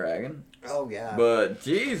fucking dragon. Oh, yeah. But,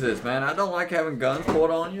 Jesus, man, I don't like having guns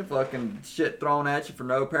pulled on you, fucking shit thrown at you for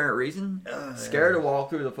no apparent reason. Scared to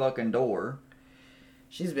walk through the fucking door.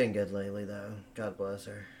 She's been good lately, though. God bless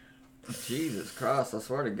her. Jesus Christ, I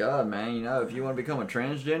swear to God, man. You know, if you want to become a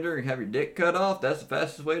transgender and have your dick cut off, that's the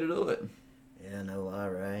fastest way to do it. Yeah, no lie,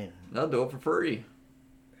 right? They'll do it for free.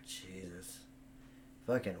 Jesus.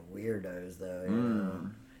 Fucking weirdos, though. You know?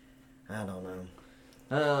 I don't know.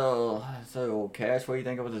 Oh, so, Cash, what do you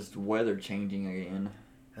think about this weather changing again?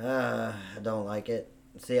 I don't like it.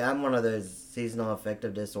 See, I'm one of those seasonal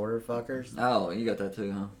affective disorder fuckers. Oh, you got that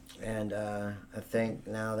too, huh? And I think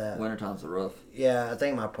now that... Wintertime's rough. Yeah, I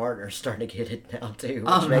think my partner's starting to get it now, too.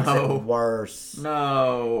 Oh, Which makes no. it worse.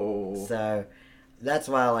 No. So, that's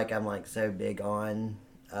why I'm so big on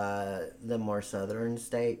the more southern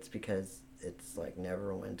states, because it's,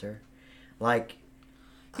 never winter.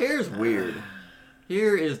 Here's weird.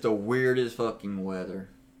 Here is the weirdest fucking weather.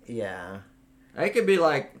 Yeah. It could be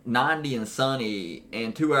 90 and sunny,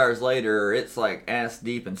 and 2 hours later, it's ass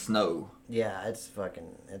deep in snow. Yeah, it's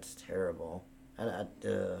terrible. I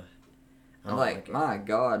don't Like like it. my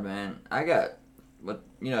God, man. I got,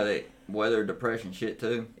 that weather depression shit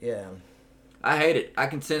too. Yeah. I hate it. I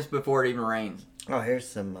can sense before it even rains. Oh, here's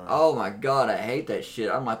some... Oh my God, I hate that shit.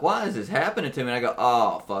 I'm like, why is this happening to me? And I go,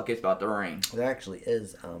 oh, fuck, it's about to rain. There actually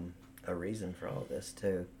is a reason for all this,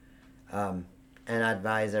 too. And I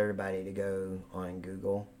advise everybody to go on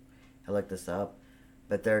Google and look this up.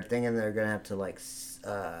 But they're thinking they're going to have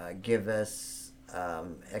to, give us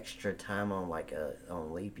extra time on,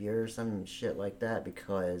 on leap year or some shit like that,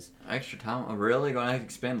 because... Extra time? I'm really going to have to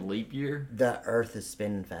expend leap year? The Earth is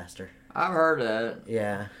spinning faster. I've heard that.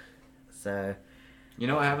 Yeah. So... You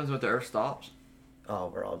know what happens when the Earth stops? Oh,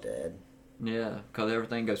 we're all dead. Yeah, because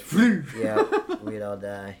everything goes... Yeah, we'd all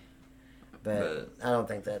die. But I don't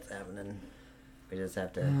think that's happening. We just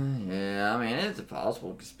have to... Yeah, I mean, it's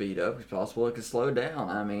possible it could speed up. It's possible it could slow down.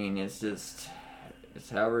 I mean, it's just... It's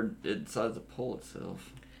however it decides to pull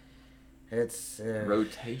itself. It's...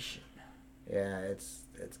 Rotation. Yeah, it's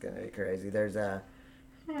going to be crazy. There's a...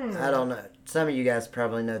 I don't know. Some of you guys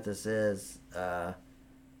probably know what this is.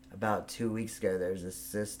 About 2 weeks ago, there's a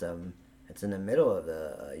system. It's in the middle of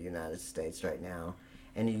the United States right now.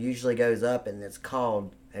 And it usually goes up, and it's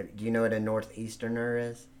called... Do you know what a northeasterner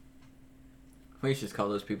is? We should just call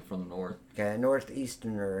those people from the north. Okay, a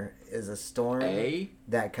northeasterner is a storm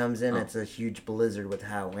that comes in. Oh. It's a huge blizzard with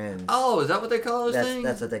high winds. Oh, is that what they call those things?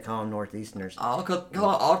 That's what they call them, northeasterners. I'll call it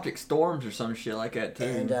Arctic storms or some shit like that, too.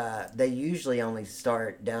 And they usually only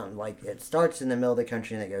start down, it starts in the middle of the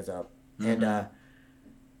country and it goes up. Mm-hmm. And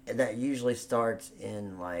that usually starts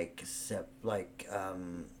in, late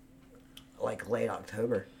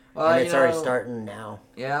October. Well, and it's already starting now.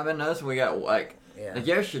 Yeah, I've been noticing we got, like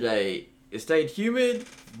yesterday, it stayed humid,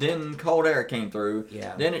 then cold air came through,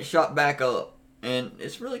 then it shot back up, and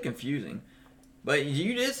it's really confusing. But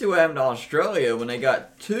you did see what happened to Australia when they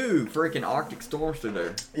got 2 freaking Arctic storms through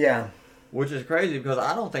there. Yeah. Which is crazy because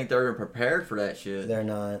I don't think they're even prepared for that shit. They're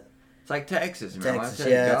not. It's like Texas, man. Texas,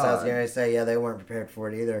 yeah, that's what I was going to say. Yeah, they weren't prepared for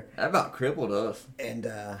it either. That about crippled us.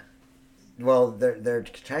 And, well, they're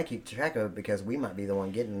trying to keep track of it because we might be the one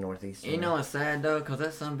getting the northeast. You know what's sad, though? Because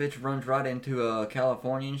that sumbitch runs right into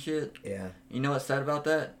California and shit. Yeah. You know what's sad about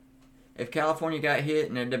that? If California got hit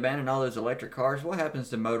and they're banning all those electric cars, what happens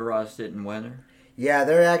to motorized shit in winter? Yeah,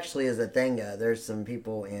 there actually is a thing. There's some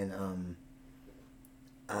people in,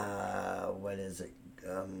 what is it?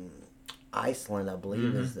 Iceland, I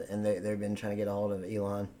believe, and they've been trying to get a hold of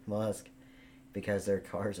Elon Musk. because their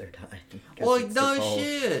cars are dying. 'Cause Well, it's too no cold.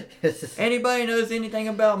 shit. Anybody knows anything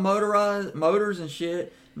about motors and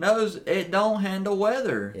shit knows it don't handle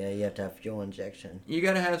weather. Yeah, you have to have fuel injection. You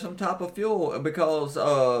gotta have some type of fuel because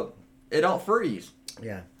it don't freeze.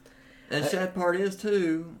 Yeah. And the sad part is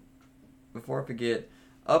too, before I forget,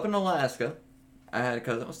 up in Alaska, I had a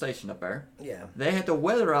cousin that was stationed up there. Yeah. They had to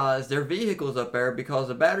weatherize their vehicles up there because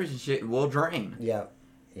the batteries and shit will drain. Yeah.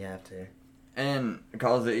 You have to. And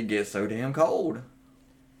because it gets so damn cold.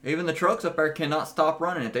 Even the trucks up there cannot stop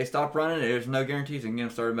running. If they stop running, there's no guarantees they can get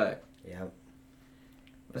them started back. Yeah.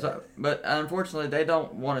 But unfortunately, they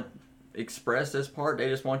don't want to express this part. They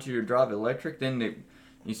just want you to drive electric. Then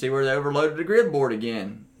you see where they overloaded the grid board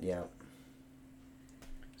again. Yeah.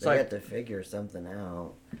 It's They like, have to figure something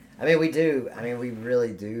out. I mean, we do. I mean, we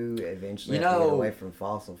really do eventually You have to know, get away from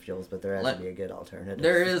fossil fuels, but there has to be a good alternative.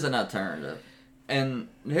 there is an alternative. And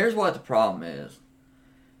here's what the problem is.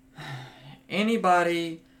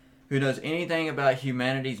 Anybody who knows anything about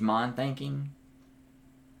humanity's mind thinking,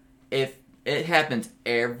 if it happens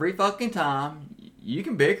every fucking time, you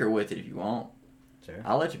can bicker with it if you want. Sure.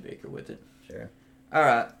 I'll let you bicker with it. Sure.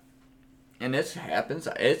 Alright. And this happens,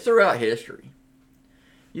 it's throughout history.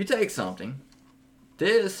 You take something,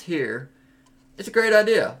 this here, it's a great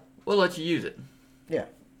idea. We'll let you use it. Yeah.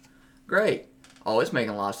 Great. Oh, it's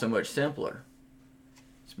making life so much simpler.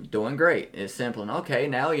 It's doing great. It's simple. And okay,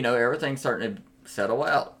 now, everything's starting to settle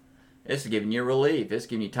out. It's giving you relief. It's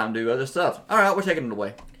giving you time to do other stuff. Alright, we're taking it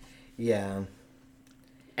away. Yeah.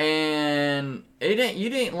 And you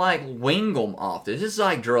didn't like wing them off this. This is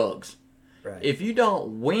like drugs. Right. If you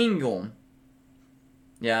don't wing them,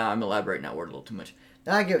 yeah, I'm elaborating that word a little too much.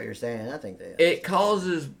 I get what you're saying. I think that It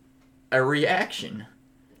causes a reaction.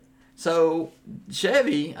 So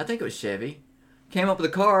Chevy, I think it was Chevy, came up with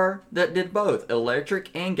a car that did both electric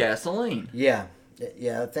and gasoline. Yeah.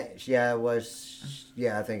 Yeah. It was.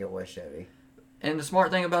 Yeah, I think it was Chevy. And the smart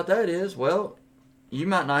thing about that is, well, you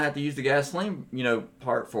might not have to use the gasoline,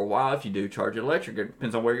 part for a while if you do charge it electric. It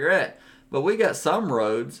depends on where you're at. But we got some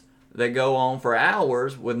roads that go on for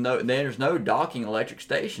hours with there's no docking electric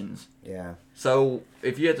stations. Yeah. So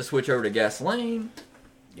if you have to switch over to gasoline,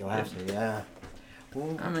 You'll have to. Yeah.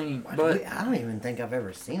 Well, I mean, I but don't even think I've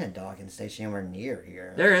ever seen a docking station anywhere near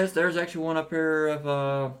here. there's actually one up here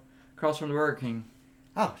of across from the Burger King.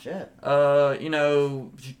 Oh shit. Like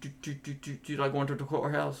going to the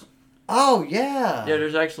courthouse. Oh yeah. Yeah,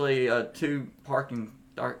 there's actually 2 parking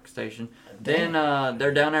dark station. Damn. Then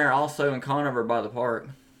they're down there also in Conover by the park.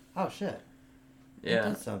 Oh shit. Yeah.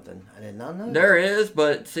 That's something I did not know. There is,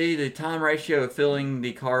 but see, the time ratio of filling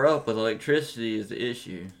the car up with electricity is the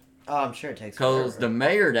issue. Oh, I'm sure it takes. Because the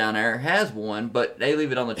mayor down there has one, but they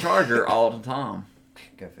leave it on the charger all the time.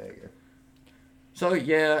 Go figure. So,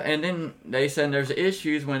 yeah, and then they said there's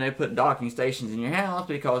issues when they put docking stations in your house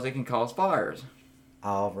because it can cause fires.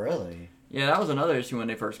 Oh really? Yeah, that was another issue when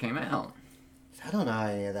they first came out. I don't know how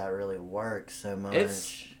any of that really works so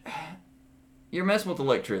much. You're messing with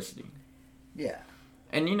electricity. Yeah.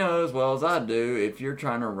 And you know as well as I do, if you're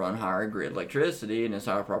trying to run higher grid electricity and it's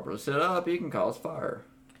not properly set up, you can cause fire.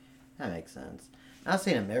 That makes sense. I've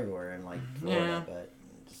seen them everywhere in Florida, but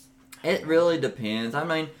It really depends. I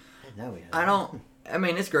mean, I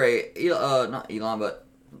mean, it's great. Not Elon, but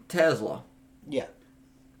Tesla. Yeah.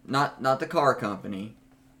 Not the car company.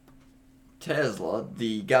 Tesla,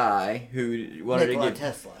 the guy who wanted to give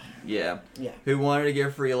Tesla. Yeah. Yeah. Who wanted to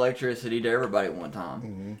give free electricity to everybody at one time.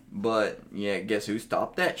 Mm-hmm. But, yeah, guess who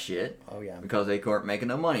stopped that shit? Oh, yeah. Because they weren't making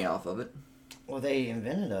no money off of it. Well, they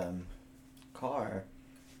invented a car.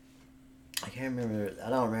 I don't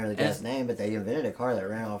remember the guy's name, but they invented a car that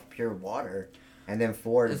ran off pure water. And then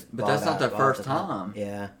Ford But that's not the first time.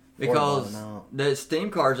 Yeah. Because the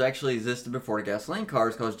steam cars actually existed before the gasoline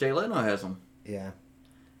cars because Jay Leno has them. Yeah.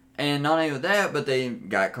 And not only that, but they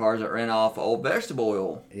got cars that ran off old vegetable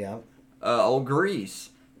oil. Yeah. Old grease.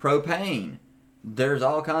 Propane. There's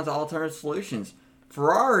all kinds of alternative solutions.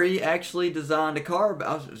 Ferrari actually designed a car,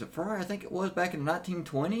 was it Ferrari? I think it was back in the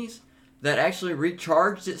 1920s, that actually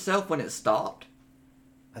recharged itself when it stopped.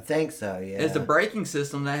 I think so, yeah. It's the braking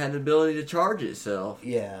system that had the ability to charge itself.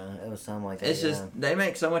 Yeah, it was something like that. It's just, they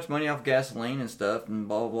make so much money off gasoline and stuff and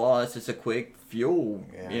blah, blah, blah. It's just a quick fuel,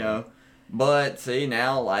 But, see,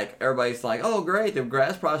 now, everybody's like, oh, great, the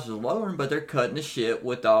gas prices are lowering, but they're cutting the shit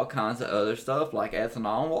with all kinds of other stuff, like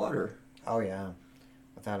ethanol and water. Oh, yeah.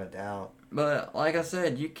 Without a doubt. But, like I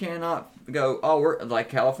said, you cannot go, we're, like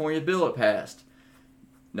California bill it passed.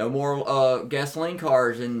 No more gasoline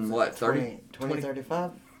cars in,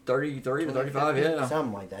 2035? 30 to 35, yeah.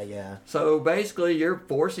 Something like that, yeah. So basically, you're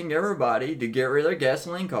forcing everybody to get rid of their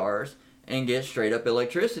gasoline cars and get straight up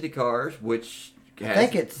electricity cars, which I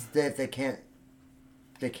think it's that they can't.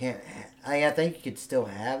 I think you could still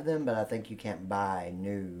have them, but I think you can't buy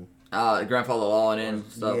new. Grandfather law and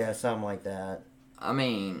stuff. Yeah, something like that. I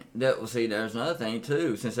mean, there's another thing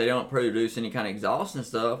too. Since they don't produce any kind of exhaust and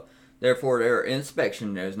stuff, therefore their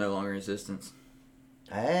inspection is no longer in existence.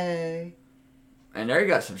 Hey. And they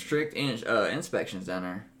got some strict inspections down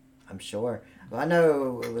there. I'm sure. Well, I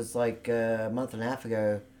know it was like a month and a half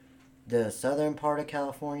ago, the southern part of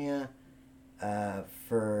California,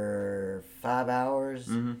 for 5 hours,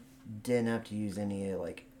 didn't have to use any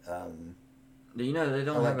Do you know they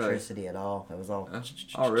don't electricity at all? It was all.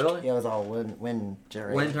 Oh, really? Yeah, it was all wind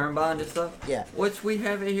generated. Wind turbine and stuff? Yeah. Which we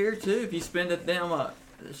have it here too. If you spin the damn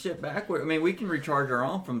shit backward, I mean, we can recharge our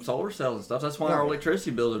own from solar cells and stuff. That's why our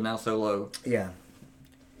electricity bills are now so low. Yeah.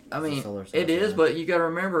 I mean, it is, but you got to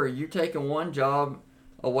remember, you're taking one job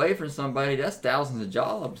away from somebody. That's thousands of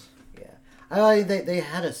jobs. Yeah. I they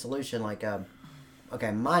had a solution like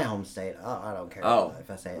okay, my home state. I don't care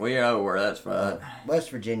if I say it. We know where that's from. West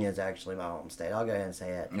Virginia is actually my home state. I'll go ahead and say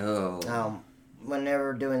it. Oh. When they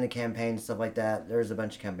were doing the campaign and stuff like that, there's a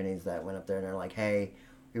bunch of companies that went up there and they're like, "Hey,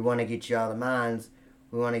 we want to get you out of the mines.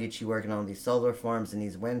 We want to get you working on these solar farms and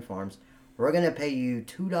these wind farms. We're gonna pay you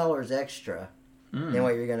 $2 extra than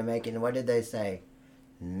what you're gonna make." And what did they say?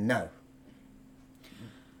 No.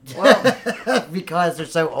 Well, because they're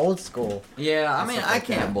so old school. Yeah, I mean, I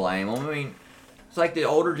can't blame them. I mean, it's like the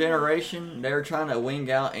older generation, they're trying to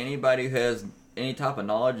wing out anybody who has any type of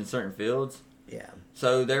knowledge in certain fields. Yeah.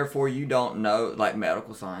 So, therefore, you don't know, like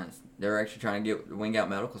medical science. They're actually trying to wing out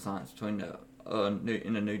medical science between the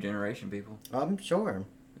new generation people. I'm sure.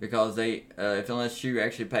 Because they, unless you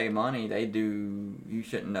actually pay money, you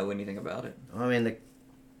shouldn't know anything about it. I mean,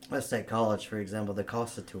 let's take college, for example. The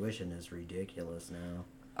cost of tuition is ridiculous now.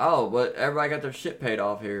 Oh, but everybody got their shit paid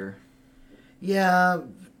off here. Yeah,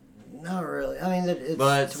 not really. I mean, it's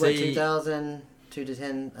but 2,000, 2 to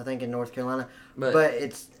 10, I think, in North Carolina. But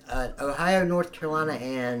it's Ohio, North Carolina,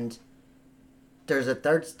 and there's a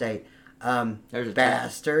third state.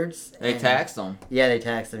 Bastards. They taxed them. Yeah, they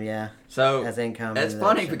taxed them, yeah. So, as income. It's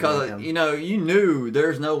funny because, you knew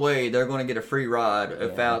there's no way they're going to get a free ride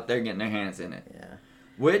without they're getting their hands in it. Yeah.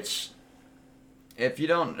 Which, if you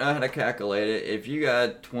don't know how to calculate it, if you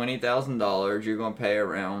got $20,000, you're going to pay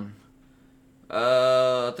around,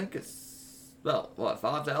 I think it's about,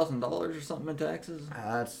 $5,000 or something in taxes?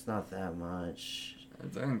 That's not that much. I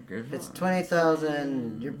think if it's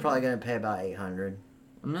 20,000, you're probably going to pay about 800.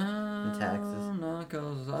 No, taxes. No,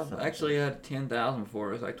 because I've actually had 10,000 before.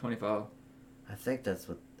 It was like 25. I think that's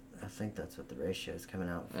what the ratio is coming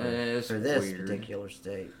out for this particular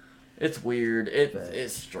state. It's weird. It's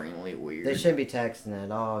extremely weird. They shouldn't be taxing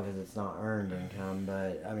at all because it's not earned income.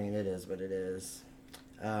 But I mean, it is what it is.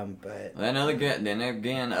 But then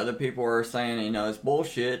again, other people are saying it's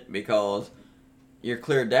bullshit because you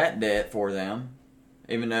cleared that debt for them.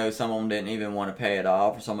 Even though some of them didn't even want to pay it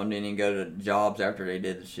off, or some of them didn't even go to jobs after they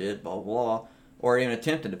did the shit, blah, blah, blah, or even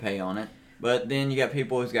attempted to pay on it. But then you got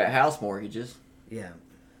people who's got house mortgages. Yeah.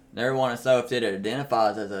 They're wanting to know if it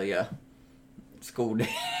identifies as a school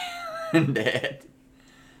debt,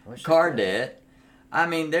 car debt. I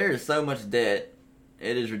mean, there is so much debt.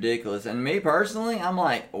 It is ridiculous. And me personally, I'm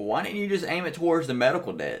like, why didn't you just aim it towards the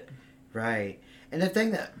medical debt? Right. And the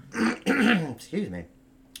thing that, excuse me.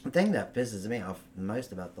 The thing that pisses me off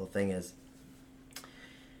most about the whole thing is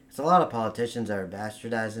it's a lot of politicians that are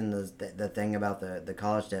bastardizing the thing about the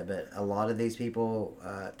college debt, but a lot of these people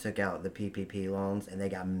took out the PPP loans and they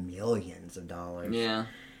got millions of dollars. Yeah.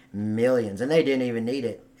 Millions. And they didn't even need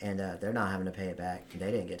it, and they're not having to pay it back. They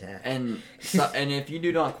didn't get taxed. And if you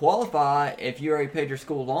do not qualify, if you already paid your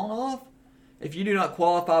school loan off, if you do not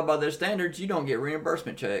qualify by their standards, you don't get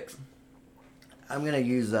reimbursement checks. I'm going to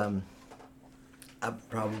use... I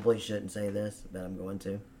probably shouldn't say this, but I'm going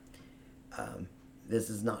to.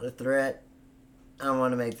 This is not a threat. I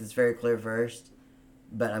want to make this very clear first,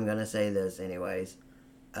 but I'm going to say this anyways.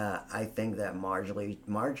 I think that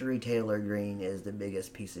Marjorie Taylor Greene is the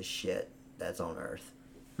biggest piece of shit that's on earth.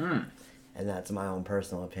 And that's my own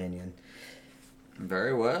personal opinion.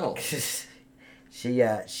 Very well.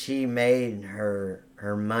 She made her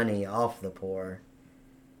money off the poor.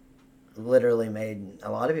 Literally made,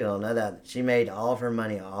 a lot of people don't know that, she made all of her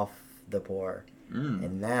money off the poor,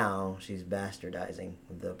 and now she's bastardizing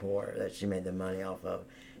the poor that she made the money off of.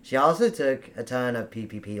 She also took a ton of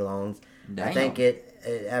PPP loans. Damn. I think it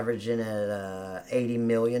averaged in at $80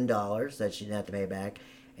 million that she didn't have to pay back,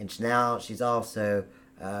 and now she's also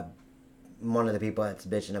one of the people that's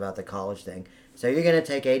bitching about the college thing. So you're going to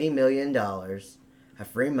take $80 million of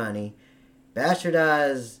free money,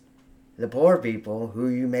 bastardize the poor people who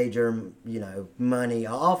you made your, money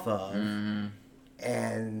off of, Mm-hmm.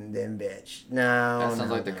 and then bitch. No, That sounds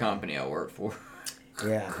no, like the no. company I work for.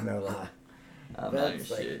 Yeah, no lie. I'm But not even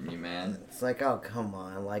it's like- shitting you, man. It's like, oh, come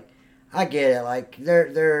on. Like, I get it. Like,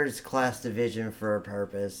 there's class division for a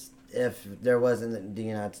purpose. If there wasn't, the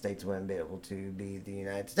United States wouldn't be able to be the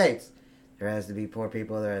United States. There has to be poor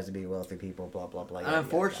people, there has to be wealthy people, blah, blah, blah. yada,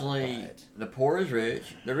 Unfortunately, yada, the poor is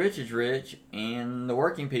rich, the rich is rich, and the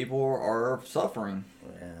working people are suffering.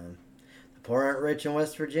 yeah. The poor aren't rich in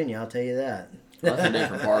West Virginia, I'll tell you that. That's a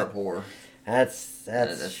different part of poor. That's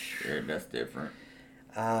That's different.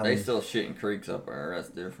 They still shitting creeks up there. That's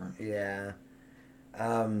different. Yeah.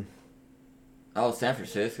 Oh, San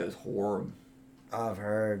Francisco's horrible. I've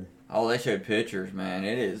heard. Oh, they showed pictures, man.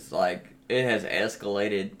 It is like it has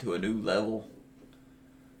escalated to a new level.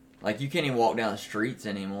 Like you can't even walk down the streets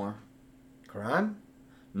anymore. Crime?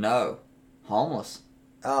 No, homeless.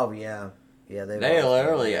 Oh, yeah. Yeah, They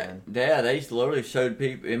literally, they literally showed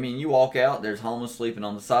people. I mean, you walk out, there's homeless sleeping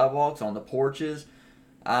on the sidewalks, on the porches.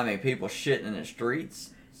 I mean, people shitting in the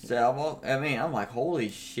streets, sidewalk. I mean, I'm like, holy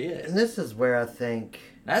shit. And this is where I think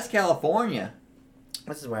That's California.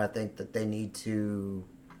 that they need to.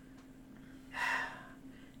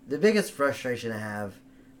 The biggest frustration I have,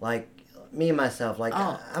 like me and myself, like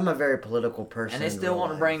I'm a very political person. And they still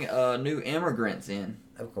want to bring new immigrants in.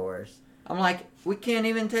 Of course. I'm like, we can't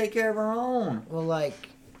even take care of our own. Well, like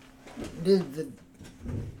the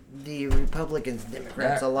Republicans,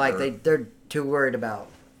 Democrats alike, they're too worried about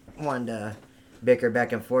wanting to bicker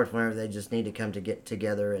back and forth whenever they just need to come to get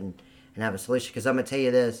together and have a solution. Because I'm gonna tell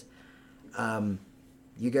you this,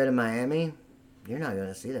 you go to Miami, you're not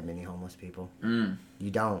gonna see that many homeless people.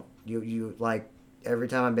 You don't. You like every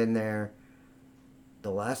time I've been there.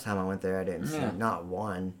 The last time I went there, I didn't see not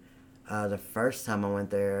one. The first time I went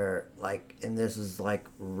there, like, and this is like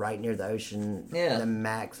right near the ocean. Yeah. The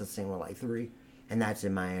max I've seen were like 3, and that's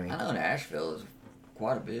in Miami. I know Nashville is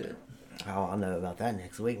quite a bit. Oh, I'll know about that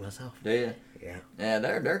next week myself. Do you? Yeah. Yeah,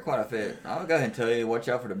 they're quite a bit. I'll go ahead and tell you, watch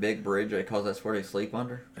out for the big bridge because that's where they sleep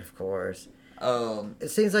under. Of course. It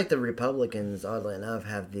seems like the Republicans, oddly enough,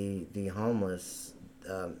 have the homeless,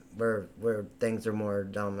 where things are more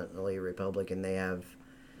dominantly Republican. They have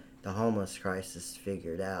the homeless crisis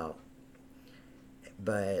figured out,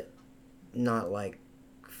 but not like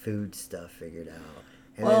food stuff figured out.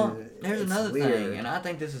 And well, here's it's another weird. thing, and I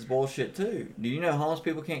think this is bullshit too. Do you know homeless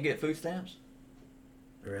people can't get food stamps?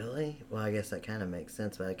 Really? Well, I guess that kind of makes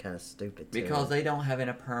sense, but it's kind of stupid too. Because they don't have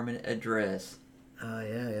a permanent address. Oh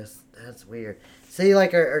yeah, yes, that's weird. See,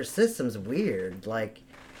 like our system's weird. Like,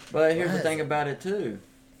 but here's the thing about it too.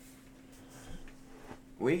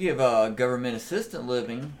 We give government assistant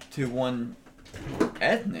living to one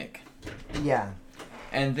ethnic. Yeah.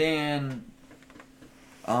 And then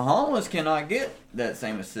a homeless cannot get that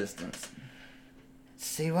same assistance.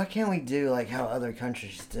 See, why can't we do like how other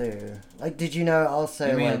countries do? Like, did you know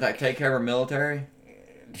also? You mean like, take care of our military?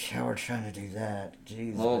 Yeah, we're trying to do that.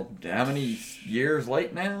 Jeez. Well, how many years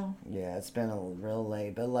late now? Yeah, it's been a real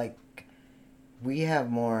late, but like, we have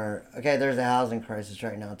more. Okay, there's a housing crisis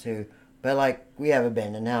right now too, but like, we have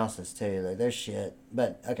abandoned houses too. Like, there's shit.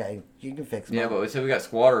 But okay, you can fix them. Yeah, but we said we got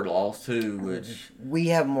squatter laws too, which we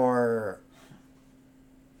have more.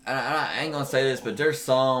 I ain't gonna say this, but there's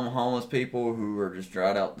some homeless people who are just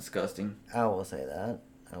dried out disgusting. I will say that.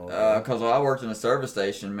 Because I worked in a service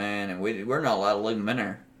station, man, and we're not allowed to leave them in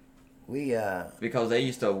there. Because they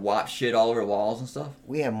used to wipe shit all over the walls and stuff.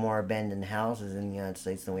 We have more abandoned houses in the United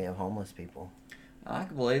States than we have homeless people. I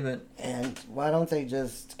can believe it. And why don't they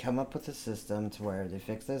just come up with a system to where they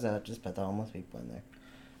fix those up, just put the homeless people in there?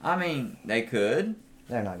 I mean, they could.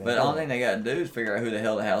 They're not going to. But the only thing they got to do is figure out who the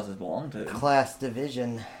hell the houses belong to. Class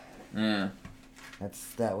division. Yeah.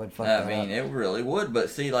 That would fuck that up. It really would.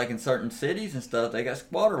 But see, like in certain cities and stuff, they got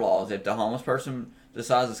squatter laws. If the homeless person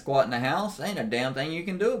decides to squat in the house, ain't a damn thing you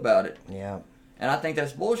can do about it. Yeah. And I think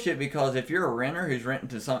that's bullshit because if you're a renter who's renting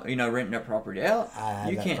to renting that property out, I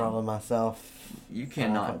had that problem myself. You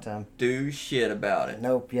cannot do shit about it.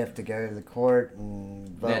 Nope, you have to go to the court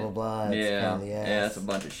and blah blah blah. It's yeah, that's a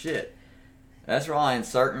bunch of shit. That's why in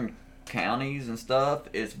certain counties and stuff,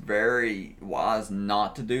 it's very wise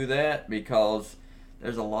not to do that because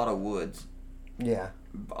there's a lot of woods. Yeah.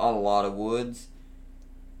 A lot of woods.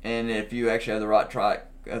 And if you actually have the right track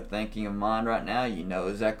of thinking of mind right now, you know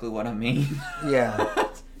exactly what I mean. Yeah.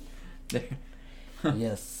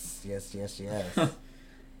 Yes.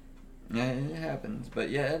 Yeah, it happens. But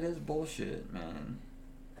yeah, it is bullshit, man.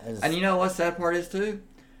 As... And you know what sad part is too?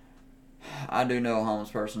 I do know a homeless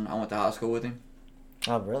person. I went to high school with him.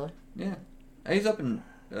 Oh, really? Yeah. He's up in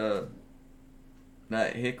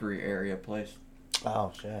that Hickory area place.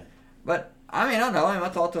 Oh, shit. But, I mean, I know him. I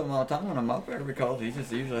talk to him all the time when I'm up there because he's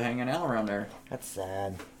just usually hanging out around there. That's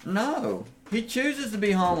sad. No. He chooses to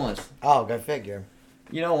be homeless. Oh, go figure.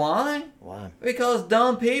 You know why? Why? Because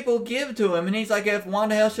dumb people give to him. And he's like, why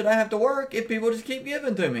the hell should I have to work if people just keep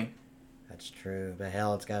giving to me? That's true. But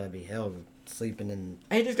hell, it's got to be hell sleeping in...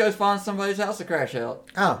 He just goes find somebody's house to crash out.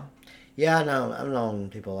 Oh. Yeah, I know. I've known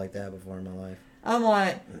people like that before in my life. I'm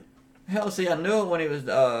like... Hell, see, I knew it when he was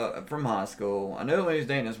from high school. I knew it when he was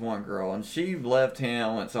dating this one girl, and she left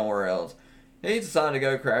him, went somewhere else. He decided to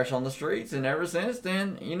go crash on the streets, and ever since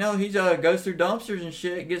then, you know, he goes through dumpsters and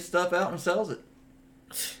shit, gets stuff out and sells it.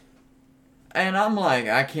 And I'm like,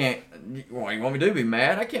 I can't. What you want me to do? Be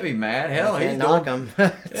mad? I can't be mad. Hell, he's knock doing.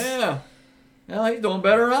 him. Yeah. Hell, he's doing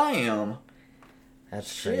better than I am.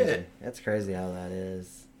 That's Shit. crazy. That's crazy how that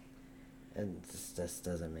is. It just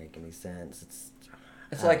doesn't make any sense.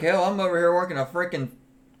 It's like, hell, I'm over here working a freaking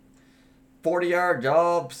 40-hour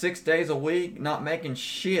job, 6 days a week, not making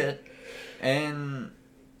shit. And,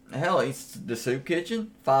 hell, it's the soup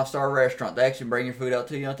kitchen, 5-star restaurant. They actually bring your food out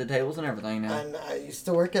to you at the tables and everything now. I used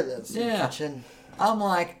to work at that soup kitchen. I'm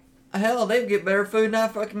like, hell, they get better food than I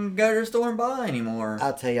fucking go to the store and buy anymore.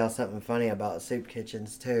 I'll tell y'all something funny about soup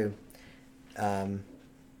kitchens, too.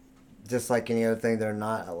 Just like any other thing, they're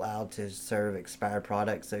not allowed to serve expired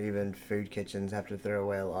products, so even food kitchens have to throw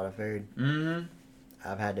away a lot of food. Mm-hmm.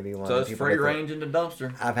 I've had to be one so of the it's people. Free range in the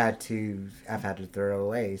dumpster. I've had to throw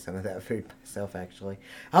away some of that food myself, actually.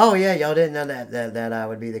 Oh yeah, y'all didn't know that I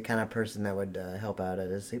would be the kind of person that would help out at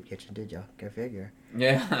a soup kitchen, did y'all? Go figure.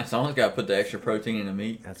 Yeah, someone's got to put the extra protein in the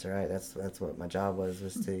meat. That's right. That's what my job was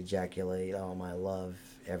to ejaculate all my love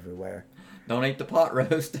everywhere. Don't eat the pot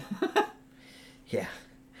roast. Yeah.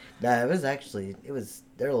 No, their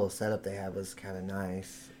little setup they had was kind of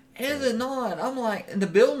nice. Is it not? I'm like, the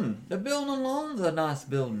building alone's a nice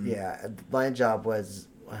building. Yeah, my job was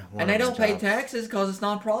and they don't pay taxes because it's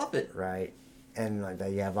non-profit. Right. And like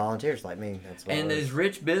you have volunteers like me. That's what and these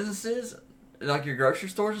rich businesses, like your grocery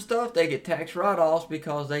stores and stuff, they get tax write-offs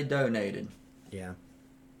because they donated. Yeah.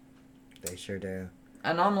 They sure do.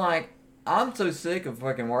 And I'm like, I'm so sick of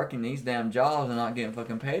fucking working these damn jobs and not getting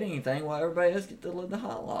fucking paid anything while everybody else gets to live the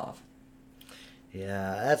high life.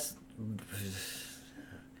 Yeah, that's...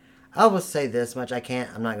 I will say this much.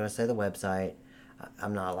 I'm not going to say the website.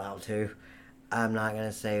 I'm not allowed to. I'm not going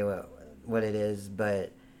to say what it is,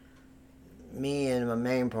 but me and my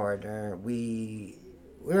main partner,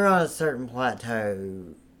 we're on a certain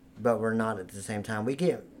plateau, but we're not at the same time. We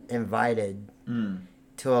get invited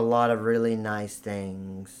to a lot of really nice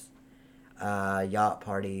things. Yacht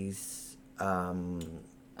parties.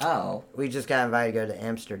 We just got invited to go to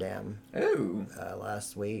Amsterdam. Ooh.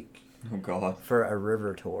 Last week. Oh, God. For a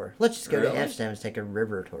river tour. Let's just go to Amsterdam and take a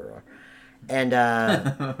river tour. And,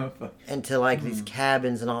 and to, like, these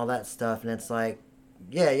cabins and all that stuff. And it's like,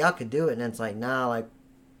 yeah, y'all could do it. And it's like, nah,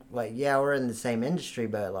 like, yeah, we're in the same industry,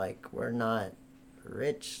 but, like, we're not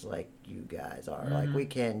rich like you guys are. Mm-hmm. Like, we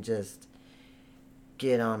can't just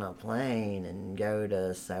get on a plane and go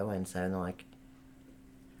to so-and-so. And they're like,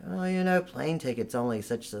 oh, you know, plane tickets only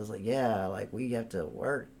such as, like, yeah, like, we have to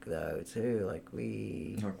work, though, too. Like,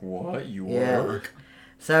 Like, what? You work?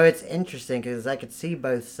 So it's interesting, because I could see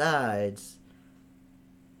both sides,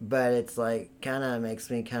 but it's, like, kind of makes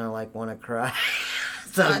me kind of, like, want to cry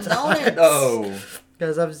sometimes. Don't it, though?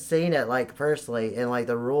 Because I've seen it, like, personally, and, like,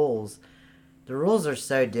 the rules are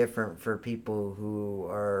so different for people who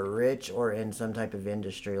are rich or in some type of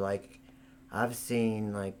industry. Like, I've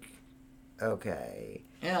seen, like, okay...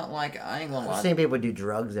 Yeah, like, I ain't gonna lie. I've seen people do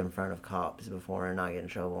drugs in front of cops before and not get in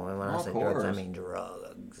trouble. And when I say drugs, I mean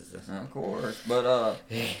drugs. Of course. But,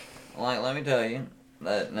 like, let me tell you,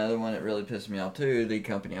 that another one that really pissed me off, too, the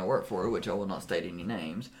company I work for, which I will not state any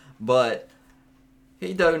names, but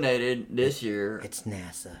he donated this year. It's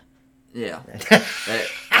NASA. Yeah.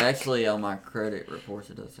 Actually, on my credit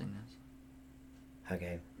reports, it does say NASA.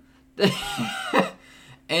 Okay.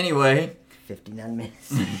 Anyway. 59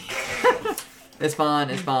 minutes. It's fine,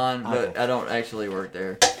 but I don't actually work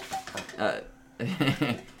there.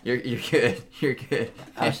 You're good. You're good.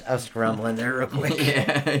 I was scrambling there real quick.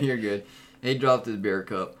 Yeah, you're good. He dropped his beer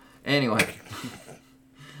cup. Anyway.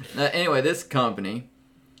 This company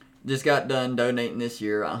just got done donating this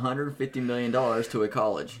year $150 million to a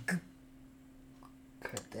college.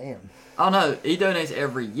 God damn. Oh, no, he donates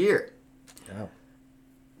every year. Oh.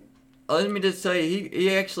 Let me just say, he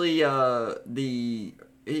actually, the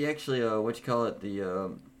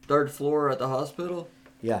third floor at the hospital.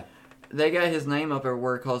 Yeah. They got his name up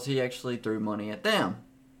everywhere because he actually threw money at them.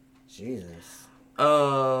 Jesus.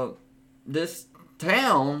 This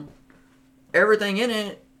town everything in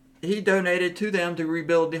it, he donated to them to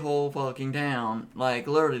rebuild the whole fucking town. Like,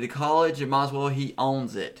 literally, the college, it might as well, he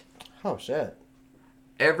owns it. Oh, shit.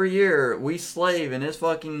 Every year, we slave in this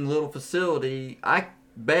fucking little facility. I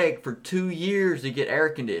begged for 2 years to get air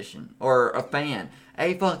conditioning. Or a fan.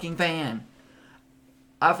 A fucking fan.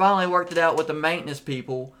 I finally worked it out with the maintenance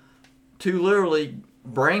people to literally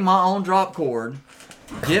bring my own drop cord,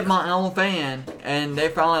 get my own fan, and they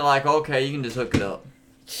finally like, okay, you can just hook it up.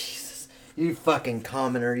 Jesus. You fucking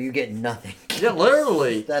commoner, you get nothing. Yeah,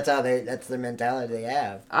 literally. That's the mentality they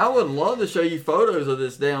have. I would love to show you photos of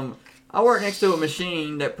this damn... I work next to a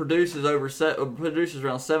machine that produces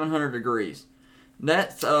around 700 degrees.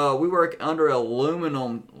 That's we work under an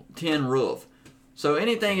aluminum tin roof. So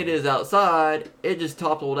anything it is outside, it just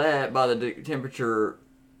toppled that by the temperature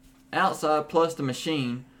outside plus the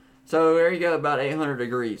machine. So there you go, about 800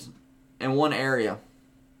 degrees in one area.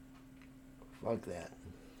 Fuck that.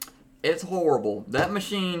 It's horrible. That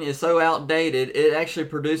machine is so outdated, it actually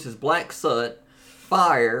produces black soot,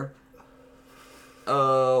 fire,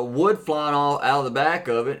 wood flying all out of the back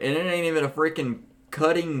of it, and it ain't even a freaking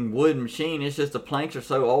cutting wood machine. It's just the planks are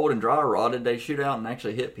so old and dry rotted they shoot out and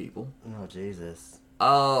actually hit people. Oh, Jesus.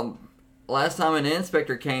 Last time an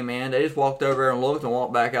inspector came in, they just walked over there and looked and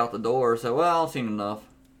walked back out the door. So, well, I've seen enough.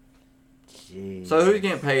 Jeez. So who's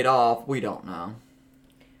getting paid off? We don't know.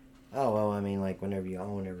 Oh, well, I mean, like, whenever you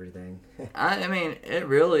own everything. I mean, it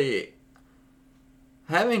really...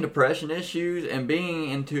 Having depression issues and being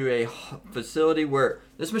into a facility where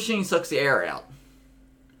this machine sucks the air out.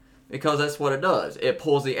 Because that's what it does. It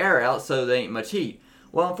pulls the air out so there ain't much heat.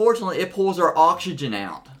 Well, unfortunately, it pulls our oxygen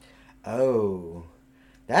out. Oh.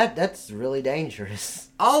 That's really dangerous.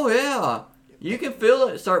 Oh, yeah. You can feel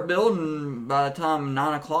it start building by the time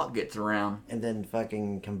 9 o'clock gets around. And then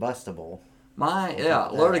fucking combustible.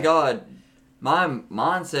 Lord of God, my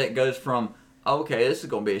mindset goes from, okay, this is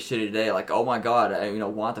going to be a shitty day, like, oh my God,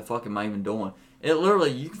 what the fuck am I even doing? It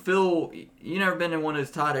literally, you can feel, you never been in one of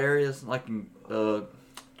those tight areas, like, what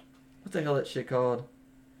the hell that shit called?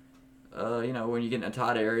 When you get in a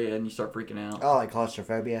tight area and you start freaking out. Oh, like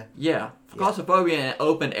claustrophobia? Yeah. Claustrophobia in an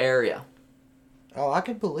open area. Oh, I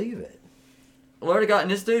could believe it. Lord of God,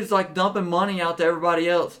 and this dude's like dumping money out to everybody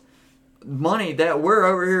else. Money that we're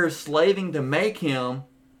over here slaving to make him,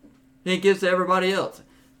 he gives to everybody else.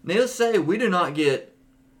 Needless to say, we do not get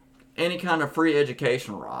any kind of free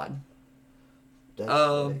education rod.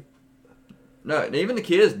 No, even the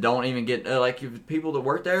kids don't even get, people that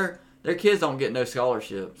work there, their kids don't get no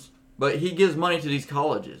scholarships. But he gives money to these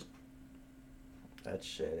colleges. That's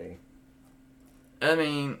shitty. I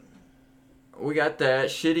mean, we got that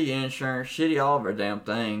shitty insurance, shitty all of our damn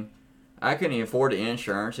thing. I couldn't even afford the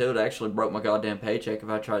insurance. It would actually broke my goddamn paycheck if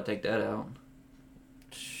I tried to take that out.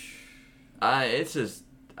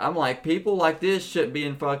 I'm like, people like this shouldn't be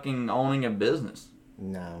in fucking owning a business.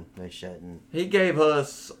 No, they shouldn't. He gave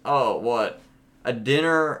us, a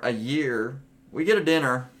dinner a year. We get a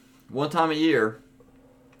dinner one time a year.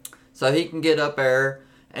 So he can get up there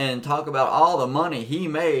and talk about all the money he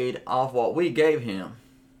made off what we gave him.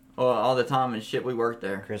 All the time and shit we worked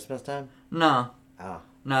there. Christmas time? No. Oh.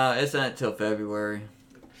 No, it's not until February.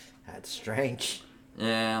 That's strange.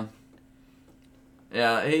 Yeah.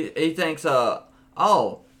 Yeah, he thinks,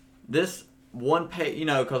 this one pay,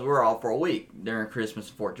 because we're off for a week during Christmas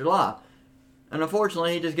and 4th of July. And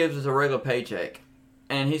unfortunately, he just gives us a regular paycheck.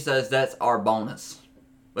 And he says that's our bonus.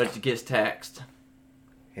 But it gets taxed.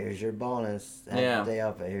 Here's your bonus. Yeah. Day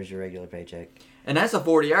off, but here's your regular paycheck. And that's a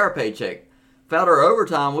 40-hour paycheck. Without our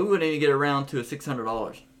overtime, we wouldn't even get around to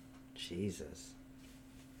 $600. Jesus.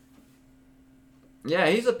 Yeah,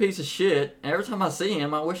 he's a piece of shit. Every time I see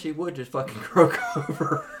him, I wish he would just fucking croak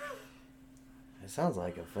over. It sounds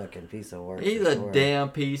like a fucking piece of work. He's a damn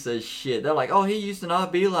piece of shit. They're like, oh, he used to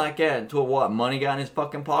not be like that. Until what, money got in his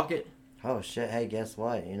fucking pocket? Oh, shit. Hey, guess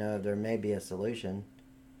what? There may be a solution.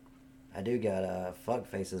 I do got a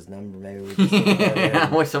Fuckface's number. Maybe we just I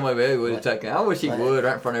wish somebody would have taken. I wish he would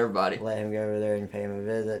right in front of everybody. Let him go over there and pay him a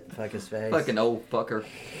visit. Fuck his face. Fucking old fucker.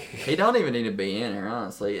 He don't even need to be in here,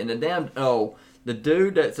 honestly. And the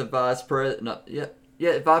dude that's a vice president.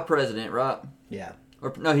 Vice president, right? Yeah.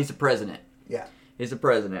 Or no, he's a president. Yeah. He's a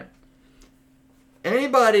president.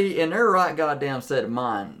 Anybody in their right goddamn set of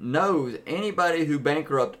mind knows anybody who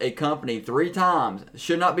bankrupted a company 3 times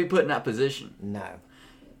should not be put in that position. No.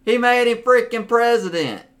 He made him freaking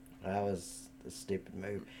president. That was a stupid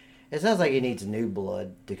move. It sounds like he needs new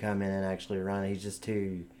blood to come in and actually run. He's just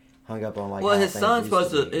too hung up on his son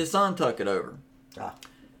took it over. Ah.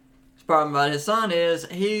 The problem about his son is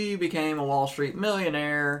he became a Wall Street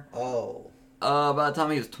millionaire. Oh. By the time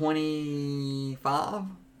he was 25.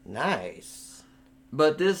 Nice.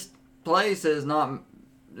 But this place is not.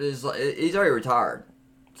 He's already retired,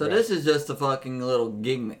 so Right. this is just a fucking little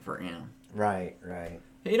gig for him. Right, right.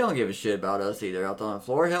 He don't give a shit about us either out there on the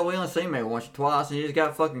floor. Hell, we only seen him maybe once or twice, and he just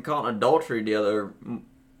got fucking caught in adultery the other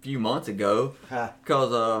few months ago Huh.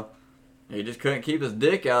 because he just couldn't keep his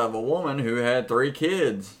dick out of a woman who had 3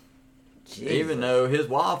 kids. Jesus. Even though his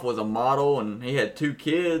wife was a model and he had 2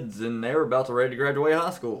 kids and they were about to ready to graduate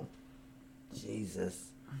high school.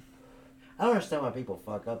 Jesus. I don't understand why people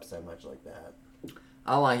fuck up so much like that.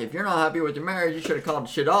 I'm like, if you're not happy with your marriage, you should have called the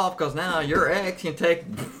shit off because now your ex can take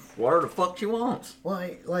whatever the fuck she wants. Well,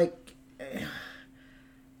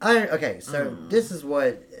 okay, so this is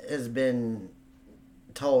what has been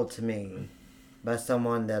told to me by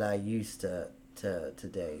someone that I used to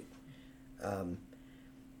date.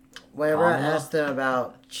 Whenever I asked them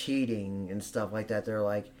about cheating and stuff like that, they're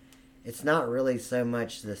like, it's not really so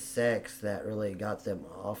much the sex that really got them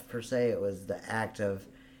off per se. It was the act of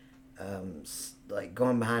like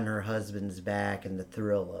going behind her husband's back and the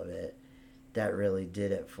thrill of it that really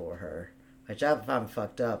did it for her, which I find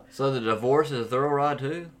fucked up. So the divorce is a thrill ride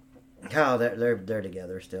too? Oh, they're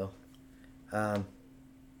together still.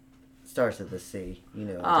 Starts with the C, you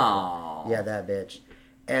know. Oh. Yeah, that bitch.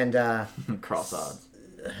 And Cross odds.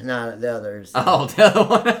 no, the others. Oh, the other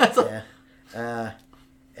one. Yeah.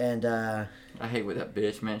 And I hate with that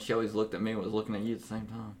bitch, man. She always looked at me and was looking at you at the same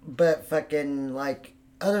time. but fucking like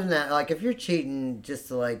other than that, like if you're cheating just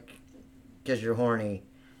to like because you're horny,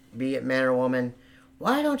 be it man or woman,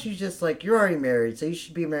 why don't you just like you're already married, so you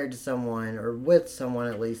should be married to someone or with someone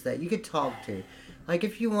at least that you could talk to. Like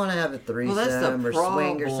if you want to have a threesome or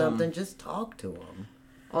swing or something, just talk to them.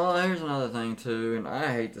 Well, there's another thing too, and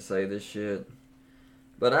I hate to say this shit,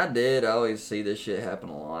 but I always see this shit happen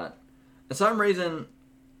a lot. For some reason,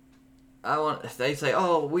 they say,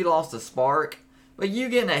 "Oh, we lost a spark," but you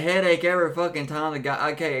getting a headache every fucking time a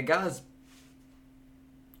guy's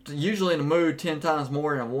usually in the mood 10 times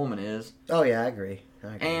more than a woman is. Oh yeah, I agree.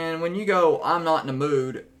 And when you go, "I'm not in the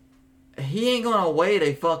mood," he ain't gonna wait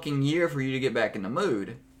a fucking year for you to get back in the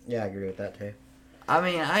mood. Yeah, I agree with that too. I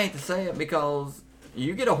mean, I hate to say it because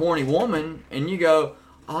you get a horny woman and you go,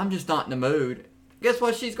 "Oh, I'm just not in the mood." Guess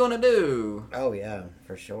what she's gonna do? Oh yeah,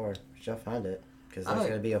 for sure. She'll find it because there's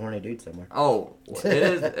gonna be a horny dude somewhere. Oh, it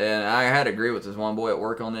is, and I had to agree with this one boy at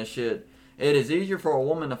work on this shit. It is easier for a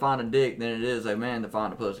woman to find a dick than it is a man to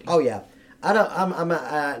find a pussy. Oh yeah, I don't.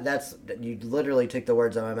 That's you literally took the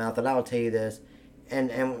words out of my mouth, and I'll tell you this,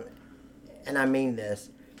 and I mean this.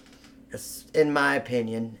 It's, in my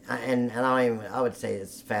opinion, I would say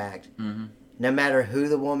it's fact. Mm-hmm. No matter who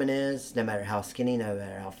the woman is, no matter how skinny, no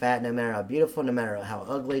matter how fat, no matter how beautiful, no matter how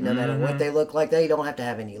ugly, no matter what they look like, they don't have to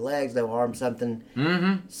have any legs, no arms, something.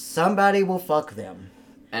 Mm-hmm. Somebody will fuck them.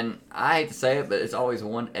 And I hate to say it, but it's always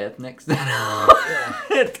one ethnic.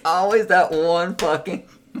 It's always that one fucking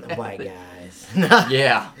White guys.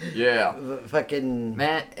 Yeah. Fucking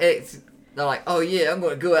Man, they're like, "Oh yeah, I'm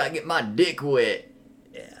gonna go out and get my dick wet."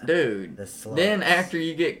 yeah. Dude. The sluts. Then after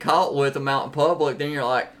you get caught with them out in public, then you're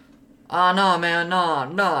like, "Oh no, man, no,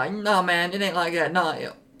 man, it ain't like that,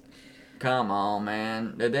 no." Come on,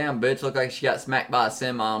 man. The damn bitch looked like she got smacked by a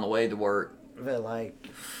semi on the way to work. But like,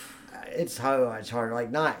 it's so much harder.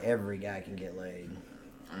 Like, not every guy can get laid.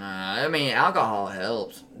 I mean, alcohol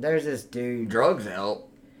helps. There's this dude. Drugs help.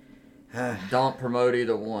 Don't promote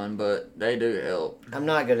either one, but they do help. I'm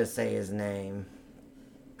not gonna say his name.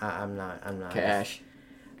 I'm not. Cash.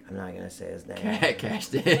 I'm not gonna say his name. Cash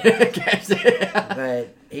did. Cash did.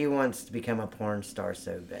 But he wants to become a porn star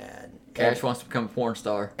so bad. Cash wants to become a porn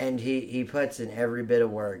star. And he puts in every bit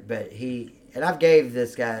of work. But and I've gave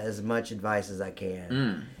this guy as much advice as I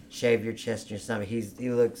can. Shave your chest and your stomach. He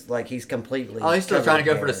looks like he's completely. Oh, he's still trying to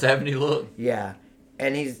go for the 70 look. Yeah,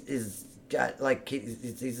 and he's got like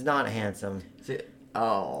he's not handsome.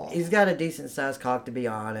 Oh. He's got a decent sized cock, to be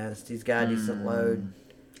honest. He's got a decent load.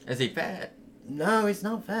 Is he fat? No, he's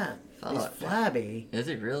not fat. He's flabby. Is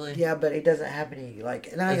he really? Yeah, but he doesn't have any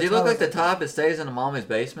like. Does he look like the type that stays in a mommy's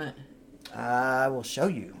basement? I will show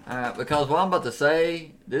you. Because what I'm about to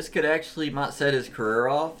say, this could actually might set his career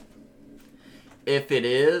off. If it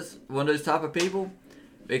is one of those type of people,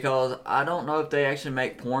 because I don't know if they actually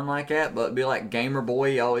make porn like that, but it'd be like Gamer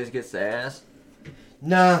Boy, he always gets the ass.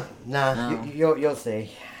 No. No. You'll see.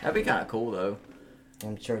 That'd be kind of cool though.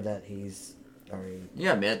 I'm sure that he's already.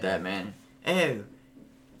 You admit that, man. Oh,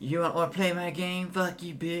 you want to play my game? Fuck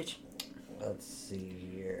you, bitch. Let's see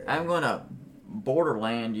here. I'm gonna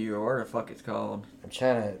borderland you, or whatever the fuck it's called. I'm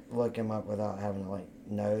trying to look him up without having to like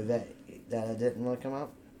know that I didn't look him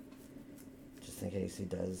up. Just in case he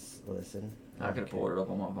does listen. I could have pulled it up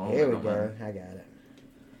on my phone. Here we go. I got it.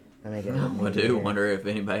 I make it. I do wonder if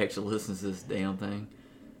anybody actually listens to this damn thing.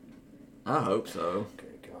 I hope so.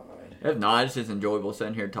 Good God. If not, it's just enjoyable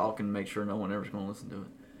sitting here talking and make sure no one ever's going to listen to it.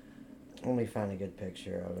 Let me find a good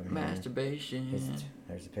picture of him. Masturbation.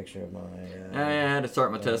 There's a picture of my... I had to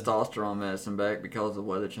start my testosterone medicine back because of the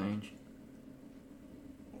weather change.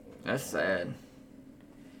 That's sad.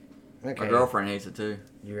 Okay. My girlfriend hates it too.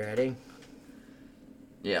 You ready?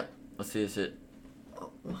 Yeah. Let's see this shit.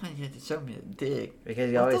 Oh, why did you have to show me a dick?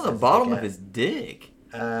 Because he What's always on the says bottom dick of his dick?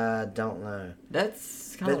 Don't know.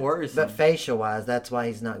 That's kind of worrisome. But facial-wise, that's why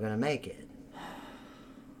he's not going to make it.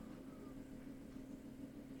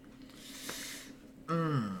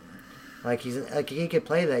 Like he could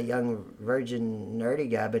play that young virgin nerdy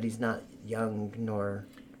guy, but he's not young nor.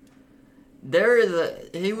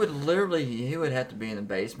 He would have to be in the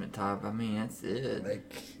basement type. I mean, that's it.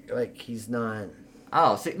 Like he's not.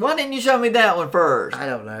 Oh, see, why didn't you show me that one first? I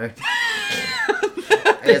don't know.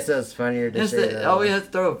 I guess that's funnier to say that. Oh, he has to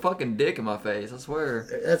throw a fucking dick in my face. I swear.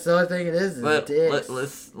 That's the only thing it is But dicks.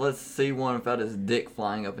 let's see one without his dick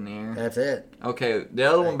flying up in the air. That's it. Okay, the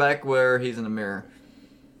other one back where he's in the mirror.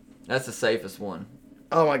 That's the safest one.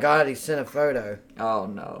 Oh my God, he sent a photo Oh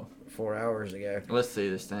no. 4 hours ago. Let's see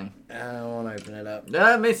this thing. I don't want to open it up.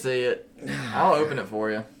 Let me see it. I'll open it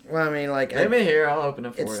for you. Well, I mean, like... Leave me here. I'll open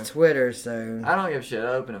it for you. It's Twitter, so... I don't give a shit.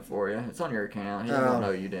 I'll open it for you. It's on your account. He doesn't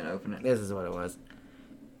know you didn't open it. This is what it was.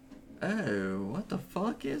 Oh, what the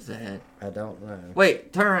fuck is that? I don't know.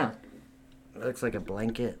 Wait, turn around. It looks like a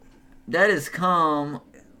blanket. That is cum.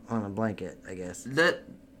 On a blanket, I guess.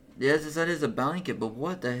 Yes, that is a blanket, but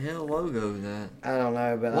what the hell logo is that? I don't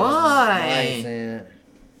know, but... Why? I'm seeing it.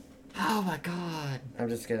 Oh my god. I'm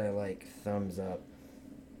just gonna, like, thumbs up.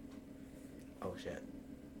 Oh, shit.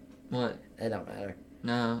 What? It don't matter.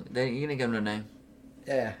 No, you're gonna give them a name.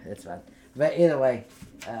 Yeah, it's fine. But either way,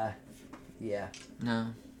 yeah.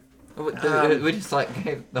 No. We just like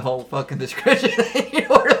gave the whole fucking description. You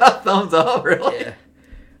know about thumbs up, really? Yeah.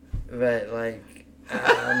 But like,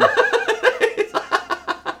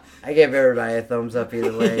 I give everybody a thumbs up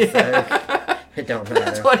either way, so it don't matter.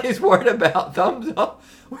 That's what he's worried about. Thumbs up.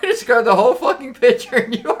 We described the whole fucking picture,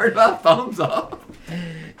 and you worried about thumbs up.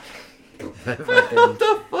 What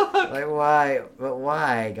the fuck? Like why? But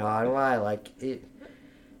why, God? Why? Like it.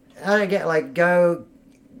 I don't get like go.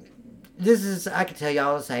 This is, I can tell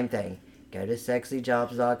y'all the same thing. Go to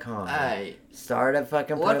sexyjobs.com. Hey. Start a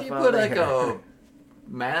fucking profile. What if you put like a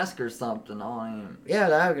mask or something on him? Yeah,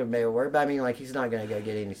 that would be a word. But I mean, like, he's not going to go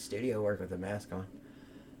get any studio work with a mask on.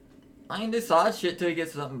 I can do side shit till he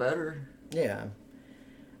gets something better. Yeah.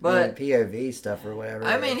 But POV stuff or whatever.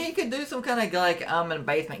 I mean, he could do some kind of like I'm in a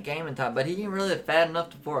basement gaming type, but he ain't really fat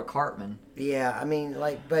enough for a Cartman. Yeah, I mean,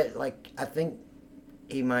 like, but like, I think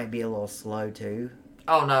he might be a little slow too.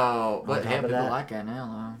 Oh no, but top yeah, of people that. like that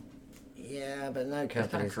now Yeah, but no though. It's kind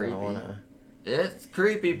company's of creepy. gonna wanna. It's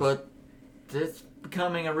creepy, but it's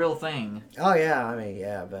becoming a real thing. Oh yeah, I mean,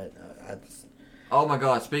 yeah, but Oh my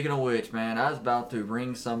god, speaking of which, man, I was about to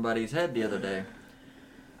wring somebody's head the other day.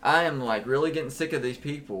 I am like really getting sick of these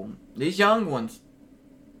people. These young ones.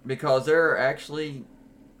 Because they're actually,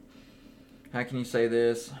 how can you say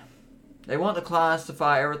this? They want to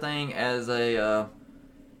classify everything as a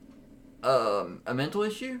mental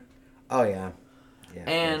issue. Oh yeah. Yeah.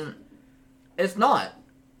 And it's not.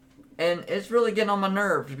 And it's really getting on my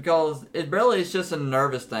nerves because it's just a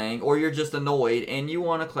nervous thing, or you're just annoyed and you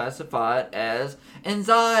want to classify it as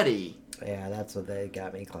anxiety. Yeah, that's what they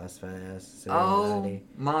got me classified as. Oh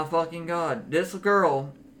my fucking god. This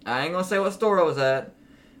girl, I ain't gonna say what store I was at,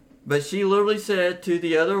 but she literally said to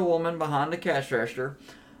the other woman behind the cash register,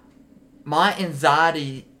 my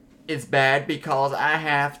anxiety is bad because I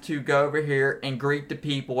have to go over here and greet the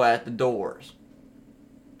people at the doors.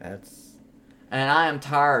 And I am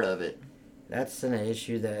tired of it. That's an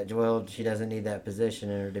issue that, well, she doesn't need that position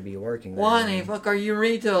in her to be working there. Why the fuck are you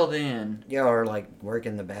retail then? Yeah, or like work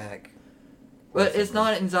in the back. But it's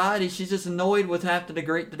not anxiety. She's just annoyed with having to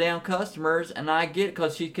greet the damn customers, and I get it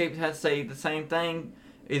because she keeps has to say the same thing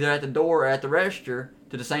either at the door or at the register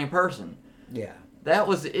to the same person. Yeah. That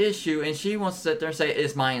was the issue, and she wants to sit there and say,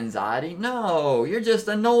 it's my anxiety. No, you're just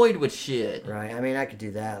annoyed with shit. Right. I mean, I could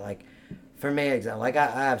do that. Like, for me, like, I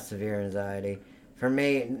have severe anxiety. For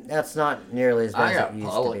me, that's not nearly as bad as it used to be. I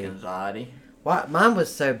got public anxiety. Well, mine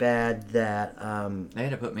was so bad that, They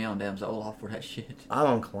had to put me on damn Zoloft for that shit. I'm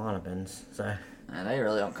on Klonopins, so... And they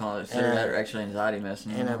really don't consider that actually anxiety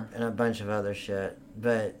medicine anymore. And a bunch of other shit.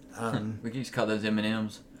 But, we can just call those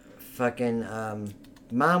M&Ms. Fucking,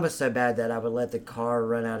 mine was so bad that I would let the car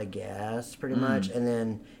run out of gas, pretty much. And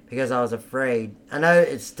then, because I was afraid... I know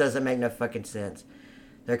it doesn't make no fucking sense.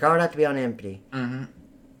 The car would have to be on empty. Mm-hmm.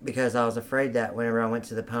 because I was afraid that whenever I went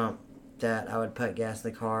to the pump, that I would put gas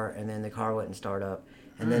in the car and then the car wouldn't start up.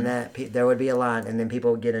 And then there would be a line, and then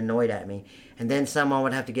people would get annoyed at me. And then someone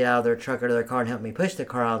would have to get out of their truck or their car and help me push the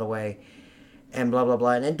car out of the way, and blah, blah,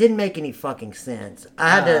 blah. And it didn't make any fucking sense.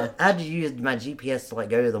 I had to use my GPS to,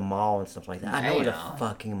 like, go to the mall and stuff like that. I know what a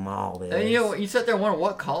fucking mall is. And you sit there wondering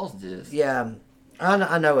what caused this. Yeah,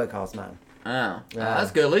 I know what caused mine. Oh,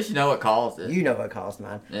 that's good. At least you know what caused it. You know what caused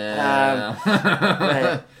mine. Yeah.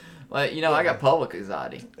 But, I got public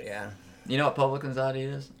anxiety. Yeah. You know what public anxiety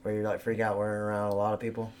is? Where you like freak out when you're around a lot of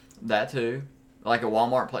people. That too. Like a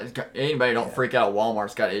Walmart place. Anybody don't freak out at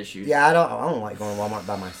Walmart's got issues. Yeah, I don't like going to Walmart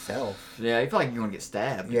by myself. Yeah, you feel like you're gonna get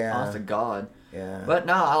stabbed. Yeah. Honest to God. Yeah. But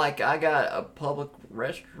no, I got a public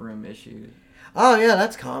restroom issue. Oh yeah,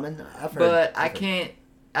 that's common. I can't.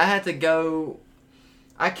 I had to go.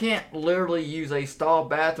 I can't literally use a stall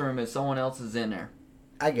bathroom if someone else is in there.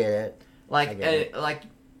 I get it. Like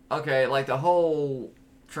the whole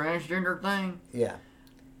transgender thing. Yeah.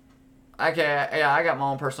 Okay, yeah, I got my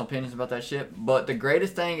own personal opinions about that shit, but the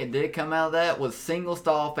greatest thing that did come out of that was single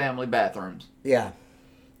stall family bathrooms. Yeah.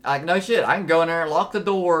 Like, no shit, I can go in there and lock the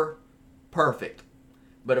door, perfect.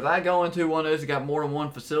 But if I go into one of those that got more than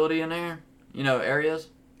one facility in there, areas,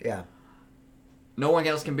 yeah, no one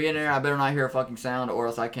else can be in there, I better not hear a fucking sound or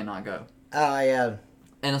else I cannot go. Oh, yeah.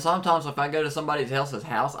 And sometimes if I go to somebody else's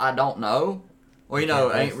house I don't know, or,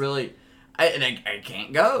 ain't really, I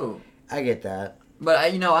can't go. I get that. But,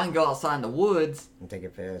 I can go outside in the woods. And take a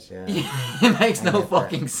piss, yeah. It makes no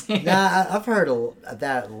fucking sense. Nah, I've heard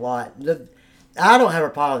that a lot. I don't have a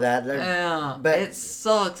problem with that. Yeah, but it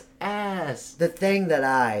sucks ass. The thing that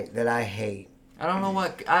I hate. I don't know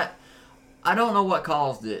what I don't know what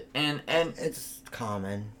caused it, and it's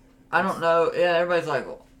common. I don't know. Yeah, everybody's like,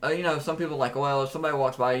 some people are like, well, if somebody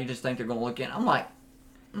walks by, you just think they're gonna look in. I'm like,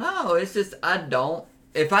 no, it's just I don't.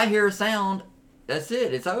 If I hear a sound, that's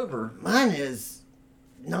it. It's over. Mine is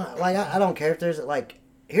not like I don't care if there's like.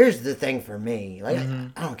 Here's the thing for me. Like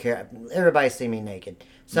I don't care. Everybody see me naked,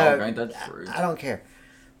 so no, that's true. I don't care.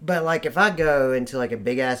 But like if I go into like a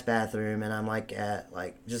big ass bathroom and I'm like at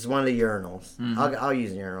like just one of the urinals, I'll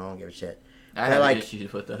use an urinal. I don't give a shit. I have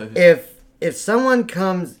issues with those. If someone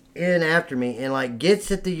comes in after me and like gets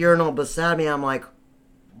at the urinal beside me, I'm like,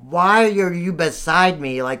 why are you beside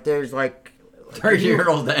me? Like there's like 30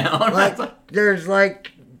 urinals down. Like there's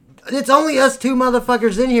like it's only us two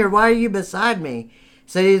motherfuckers in here. Why are you beside me?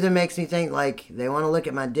 So it either makes me think like they want to look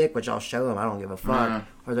at my dick, which I'll show them. I don't give a fuck.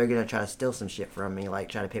 Or they're gonna try to steal some shit from me, like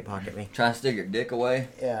try to pickpocket me. Try to steal your dick away.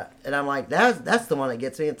 Yeah, and I'm like, that's the one that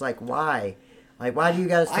gets me. It's like, why? Like, why do you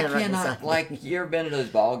gotta stand right beside me? Like, you ever been to those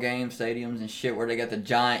ball game stadiums and shit where they got the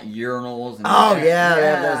giant urinals? And they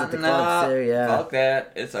have those at the clubs too. Yeah, fuck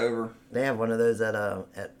that. It's over. They have one of those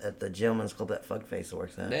at the gentleman's club that Fuckface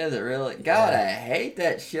works at. Is it really? God, I hate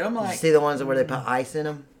that shit. I'm like, you see the ones where they put ice in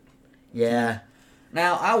them? Yeah.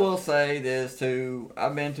 Now, I will say this, too.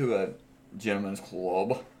 I've been to a gentleman's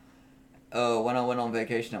club when I went on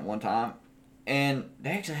vacation at one time. And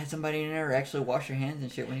they actually had somebody in there actually wash your hands and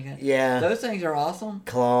shit when you got... Yeah. Those things are awesome.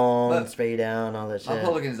 Cologne, spray you down, all that shit. My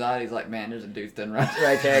public anxiety is like, man, there's a dude standing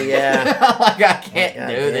right there, yeah. I'm like, I can't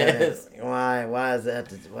do this. Why is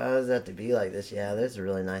that to be like this? Yeah, those are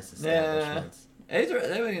really nice establishments. Yeah.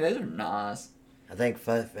 Those are nice. I think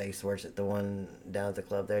Fuckface works at the one down at the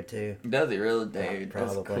club there, too. Does he really, dude?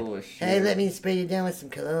 Probably. That's cool as shit. Hey, let me spray you down with some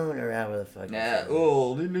cologne or out with a fucking... Yeah.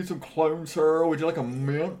 Oh, do you need some cologne, sir? Would you like a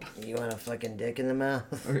mint? You want a fucking dick in the mouth?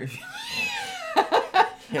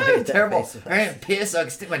 That's terrible. I ain't pissed, so I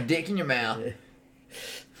can stick my dick in your mouth.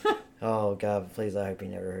 Oh, God, please, I hope he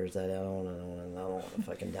never hears that. I don't want to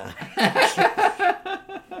fucking die.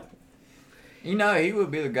 He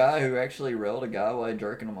would be the guy who actually railed a guy while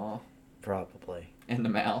jerking him off. Probably. In the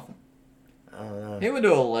mouth. I don't know. He would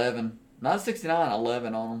do 11. Not 69,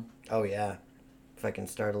 11 on him. Oh, yeah. If I can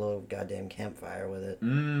start a little goddamn campfire with it.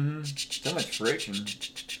 Mm-hmm. So much friction.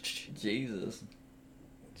 Jesus.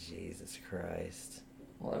 Jesus Christ.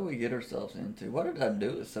 What did we get ourselves into? What did I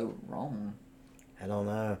do that's so wrong? I don't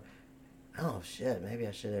know. Oh, shit. Maybe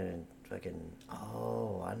I should have fucking...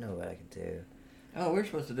 Oh, I know what I could do. Oh, we're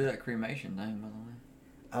supposed to do that cremation thing, by the way.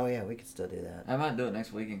 Oh, yeah, we could still do that. I might do it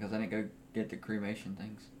next weekend because I didn't go get the cremation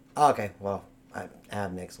things. Oh, okay, well, I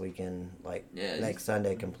have next weekend, next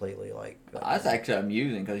Sunday completely, That's actually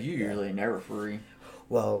amusing because you usually never free.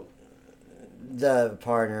 Well, the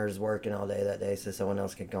partner's working all day that day so someone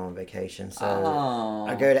else can go on vacation. So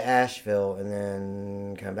I go to Asheville and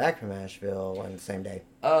then come back from Asheville on the same day.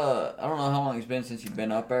 I don't know how long it's been since you've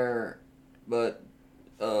been up there, but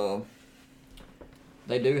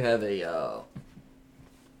they do have a...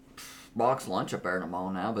 box lunch up there in the mall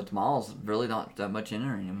now, but the mall's really not that much in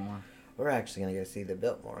there anymore. We're actually gonna go see the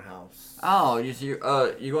Biltmore House. Oh, you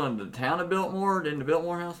going to the town of Biltmore, in the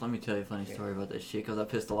Biltmore House? Let me tell you a funny story about this shit, because I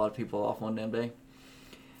pissed a lot of people off one damn day.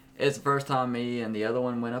 It's the first time me and the other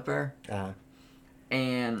one went up there. Uh-huh.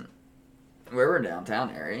 And we were in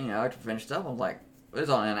downtown area, you know, after we finished up, I was like, it was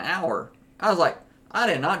on an hour. I was like, I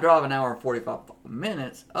did not drive an hour and 45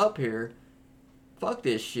 minutes up here. Fuck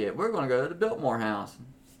this shit. We're going to go to the Biltmore House.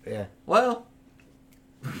 Yeah. Well,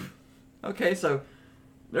 okay, so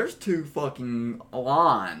there's 2 fucking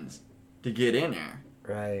lines to get in there.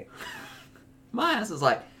 Right. My ass is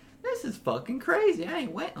like, this is fucking crazy. I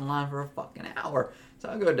ain't waiting in line for a fucking hour. So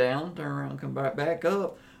I go down, turn around, come back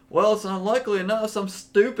up. Well, so luckily enough, some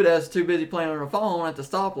stupid ass too busy playing on her phone at the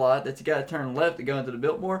stoplight that you got to turn left to go into the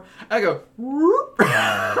Biltmore. I go, whoop.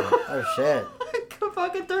 Oh, shit. I go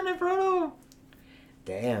fucking turn in front of him.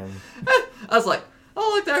 Damn. I was like,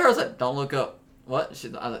 oh, look there. I was like, don't look up. What? I was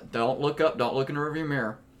like, don't look up. Don't look in the rearview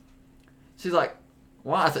mirror. She's like,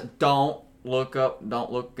 why? I said, don't look up.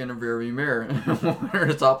 Don't look in the rearview mirror. We're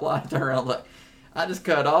at the stoplight. I turned around. I was like, I just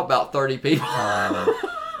cut off about 30 people.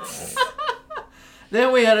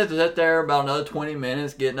 Then we had to sit there about another 20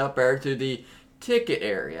 minutes getting up there to the ticket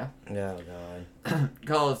area. Oh, God.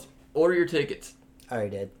 Because order your tickets. I already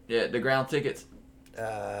did. Yeah, the ground tickets.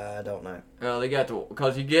 I don't know. Well, they got to,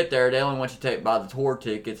 because you get there, they only want you to buy the tour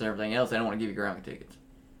tickets and everything else. They don't want to give you ground tickets.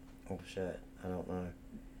 Oh, shit. I don't know.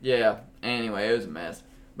 Yeah, anyway, it was a mess.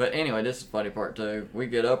 But anyway, this is the funny part, too. We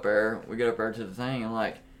get up there to the thing, and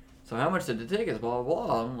like, so how much did the tickets, blah, blah,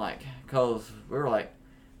 blah. I'm like, because we were like,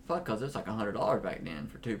 fuck, because it's like $100 back then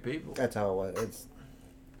for 2 people. That's how it was.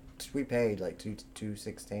 We paid like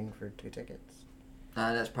 $216 for 2 tickets.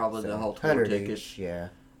 That's probably So, the whole tour 100 ticket. each, yeah.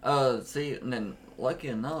 See, and then lucky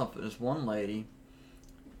enough, this one lady.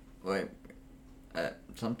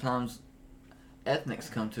 Sometimes ethnics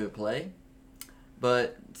come to a play,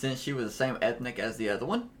 but since she was the same ethnic as the other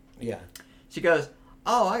one, Yeah. she goes,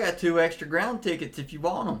 "Oh, I got 2 extra ground tickets if you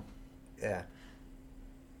want them." Yeah.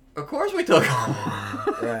 Of course, we took them.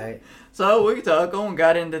 Right. So we took them,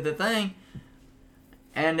 got into the thing,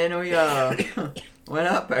 and then we went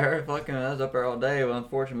up there. Fucking, I was up there all day. But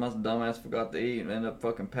unfortunately, my dumbass forgot to eat and ended up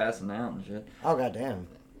fucking passing out and shit. Oh, goddamn.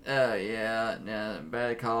 Yeah,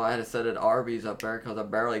 bad call. I had to sit at Arby's up there because I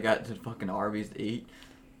barely got to fucking Arby's to eat.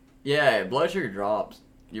 Yeah, blood sugar drops.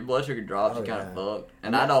 Your blood sugar drops, you kind of fucked.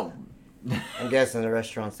 And I don't. I'm guessing the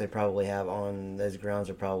restaurants they probably have on those grounds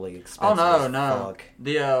are probably Oh expensive. no. Fuck.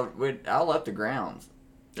 I left the grounds.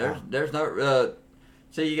 There's no.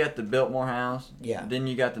 See, you got the Biltmore House. Yeah. Then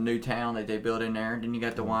you got the new town that they built in there. Then you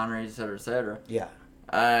got the wineries, etc., etc. Yeah.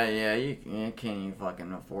 Yeah, you can't even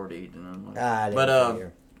fucking afford to eat them.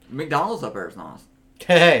 But McDonald's up there is nice.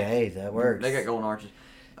 hey, that works. They got golden arches.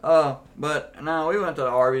 But no, we went to the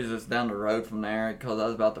Arby's that's down the road from there because I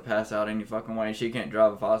was about to pass out any fucking way. She can't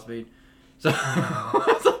drive at 5 speed. So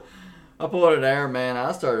I pulled it there, man.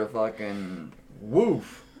 I started fucking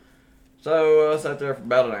woof. So I sat there for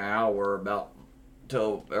about an hour,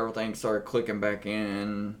 till everything started clicking back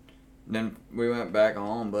in. Then we went back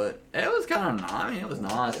home, but it was kind of nice. I mean, it was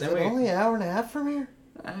nice. Is it only an hour and a half from here?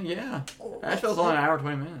 Yeah. Asheville's only an hour and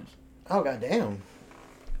 20 minutes. Oh, goddamn.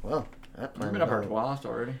 Well, I've been up here twice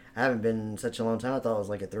already. I haven't been in such a long time. I thought it was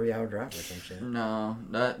like a 3-hour drive or some shit. No,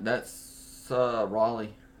 that's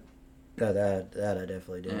Raleigh. That I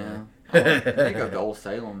definitely did. Yeah. They go to Old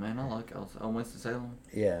Salem, man. I like Winston-Salem.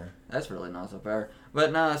 Yeah. That's really nice up there.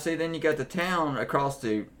 But no, see, then you got the town across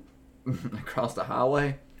the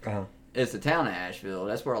highway. Uh-huh. It's the town of Asheville.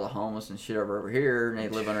 That's where all the homeless and shit over here, and they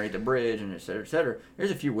live underneath the bridge, and et cetera, et cetera.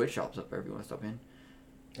 There's a few wood shops up there if you want to stop in.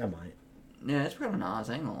 I might. Yeah, it's really nice.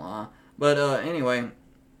 I ain't gonna lie. But anyway,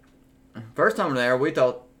 first time there, we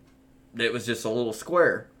thought it was just a little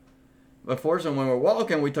square. But fortunately, when we were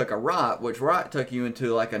walking, we took a right, which right took you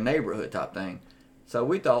into like a neighborhood type thing. So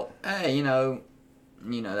we thought, hey, you know,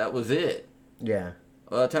 that was it. Yeah.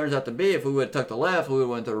 Well, it turns out to be, if we would have took the left, we would have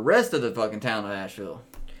went to the rest of the fucking town of Asheville.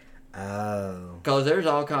 Oh. Because there's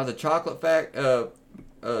all kinds of chocolate I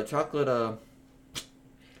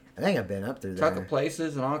think I've been up through there. chocolate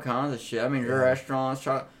places and all kinds of shit. I mean, there are restaurants.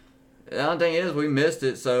 The only thing is, we missed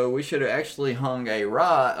it, so we should have actually hung a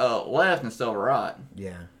left instead of a right.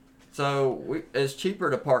 Yeah. So it's cheaper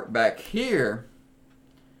to park back here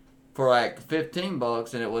for like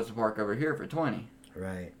 $15 than it was to park over here for $20.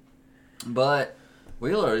 Right. But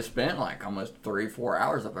we literally spent like almost 3-4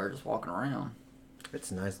 hours up there just walking around.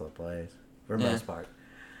 It's a nice little place for the most part.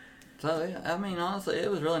 So yeah, I mean, honestly, it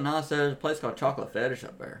was really nice. There's a place called Chocolate Fetish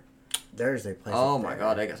up there. There's a place. Oh up my there.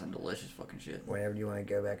 God, they got some delicious fucking shit. Whenever you want to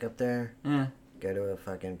go back up there. Yeah. go to a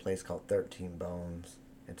fucking place called 13 Bones.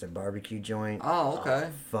 It's a barbecue joint. Oh, okay.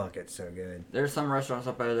 Oh, fuck, it's so good. There's some restaurants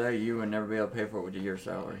up out there you would never be able to pay for it with your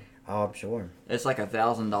salary. Oh, I'm sure. It's like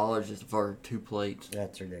 $1,000 just for 2 plates.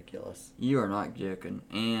 That's ridiculous. You are not joking.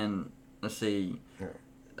 And let's see,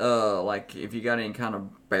 like if you got any kind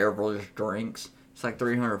of beverage drinks, it's like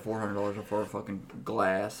 $300, $400 for a fucking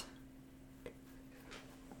glass.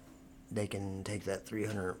 They can take that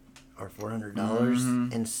 $300 or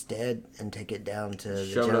 $400 instead and take it down to the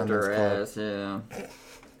Shove it up gentleman's their club. ass, yeah.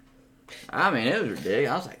 I mean, it was ridiculous.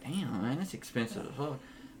 I was like, damn, man, that's expensive as fuck.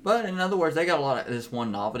 But in other words, they got a lot of this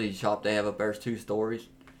one novelty shop they have up there. It's 2 stories.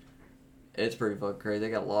 It's pretty fucking crazy. They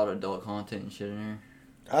got a lot of adult content and shit in there.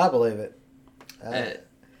 I believe it. Hey.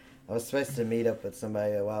 I was supposed to meet up with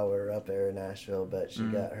somebody while we were up there in Nashville, but she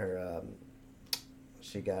got her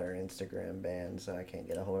Instagram banned, so I can't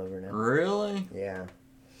get a hold of her now. Really? Yeah.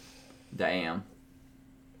 Damn.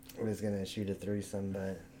 I was gonna shoot a threesome,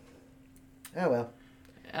 but oh well.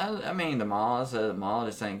 I mean, the mall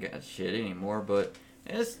just ain't got shit anymore, but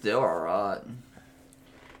it's still alright.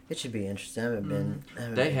 It should be interesting. I haven't been.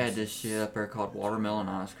 They had this shit up there called watermelon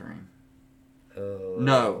ice cream. Oh.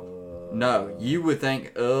 No, you would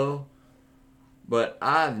think, but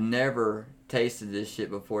I've never tasted this shit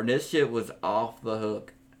before. This shit was off the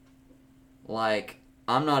hook. Like,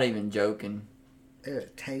 I'm not even joking.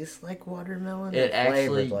 It tastes like watermelon? It actually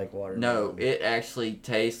flavors like watermelon? No, it actually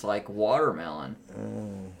tastes like watermelon.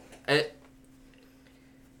 I'd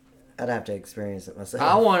have to experience it myself.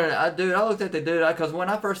 I looked at the dude, because when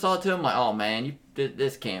I first saw it too, I'm like, oh man,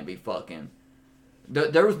 this can't be fucking.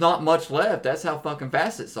 There was not much left. That's how fucking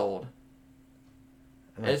fast it sold.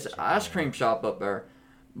 It's an ice cream shop up there.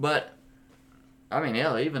 But, I mean,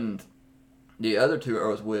 hell, even the other 2 I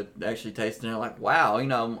was with actually tasted it, like, wow,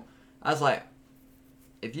 I was like,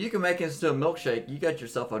 if you can make it into a milkshake, you got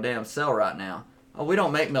yourself a damn sale right now. Oh, we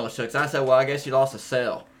don't make milkshakes. I said, well, I guess you lost a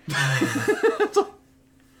sale.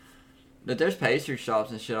 But there's pastry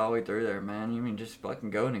shops and shit all the way through there, man. You mean just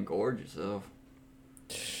fucking go in and gorge yourself.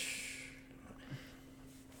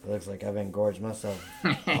 It looks like I've engorged myself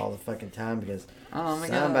all the fucking time because Oh my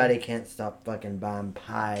somebody God. can't stop fucking buying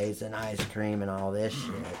pies and ice cream and all this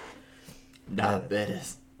shit.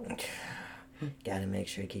 Diabetes. Gotta make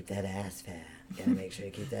sure you keep that ass fat. Gotta make sure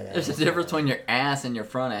you keep that ass There's a difference between your ass and your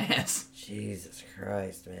front ass. Jesus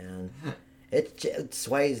Christ, man. It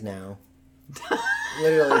sways now.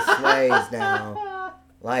 Literally sways now.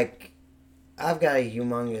 Like, I've got a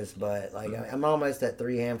humongous butt. Like, I'm almost at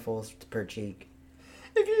 3 handfuls per cheek.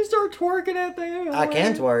 If you start twerking that thing, I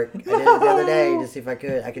can twerk. I did it the other day to see if I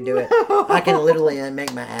could. I can do it. I can literally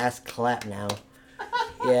make my ass clap now.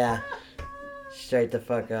 Yeah. Straight the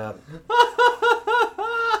fuck up.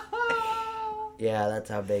 Yeah, that's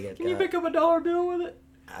how big it got. Can you pick up a dollar bill with it?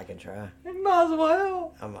 I can try. You might as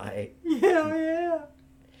well. I might. Yeah.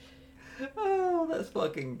 Oh, that's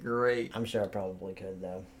fucking great. I'm sure I probably could,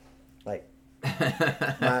 though. Like,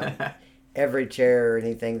 every chair or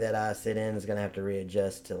anything that I sit in is going to have to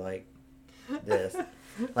readjust to, like, this.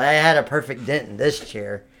 Like, I had a perfect dent in this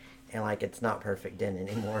chair, and, like, it's not perfect dent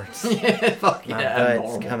anymore. My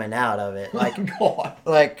butt's coming out of it. Like, God.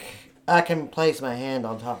 Like, I can place my hand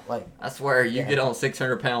on top, like... I swear, you get on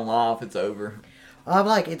 600-pound life, it's over. I'm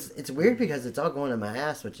like, it's weird because it's all going to my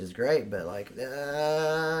ass, which is great, but, like...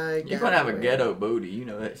 You're going to have a ghetto booty, you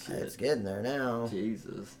know that shit. It's getting there now.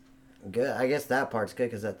 Jesus. Good. I guess that part's good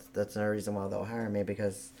because that's another reason why they'll hire me,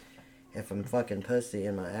 because if I'm fucking pussy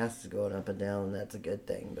and my ass is going up and down, that's a good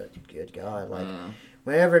thing. But good God, like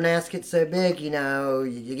whenever an ass gets so big, you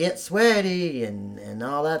get sweaty and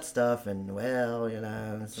all that stuff, and well,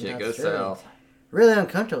 shit goes really, south. Really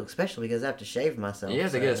uncomfortable, especially because I have to shave myself. You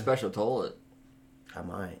have to get a special toilet. I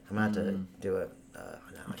might. I'm gonna have to do it. No,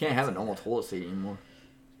 you can't have a normal toilet seat anymore.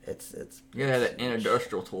 It's. You gotta have an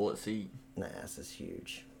industrial toilet seat. My ass is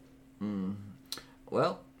huge.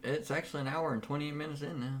 Well, it's actually an hour and 28 minutes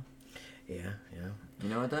in now. Yeah. You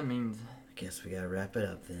know what that means? I guess we gotta wrap it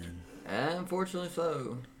up then. Unfortunately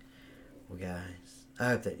so. Well, guys, I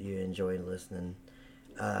hope that you enjoyed listening.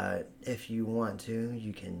 If you want to,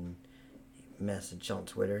 you can message on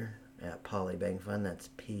Twitter at PollyBangFun. That's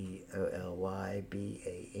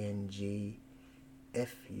POLYBANGFUN.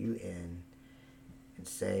 And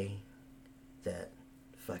say that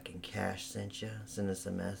fucking Cash sent you. Send us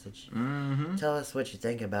a message. Tell us what you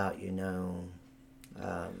think about, the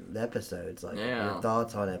episodes. Like, your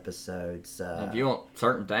thoughts on episodes. If you want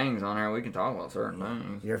certain things on here, we can talk about certain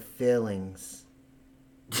things. Your feelings.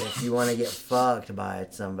 If you want to get fucked by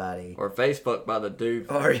somebody. Or Facebook by the dude.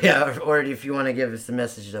 Or if you want to give us a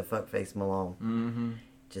message to fuck Face Malone.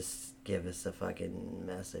 Just give us a fucking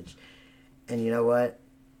message. And you know what?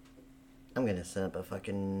 I'm gonna set up a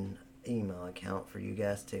fucking email account for you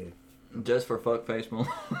guys too. Just for fuck Face Malone.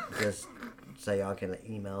 Just so y'all can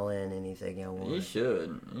email in anything y'all want. You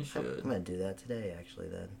should. You I'm should. gonna do that today, actually.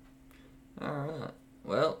 Then. All right.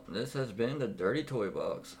 Well, this has been the Dirty Toy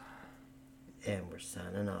Box. And we're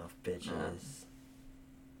signing off, bitches.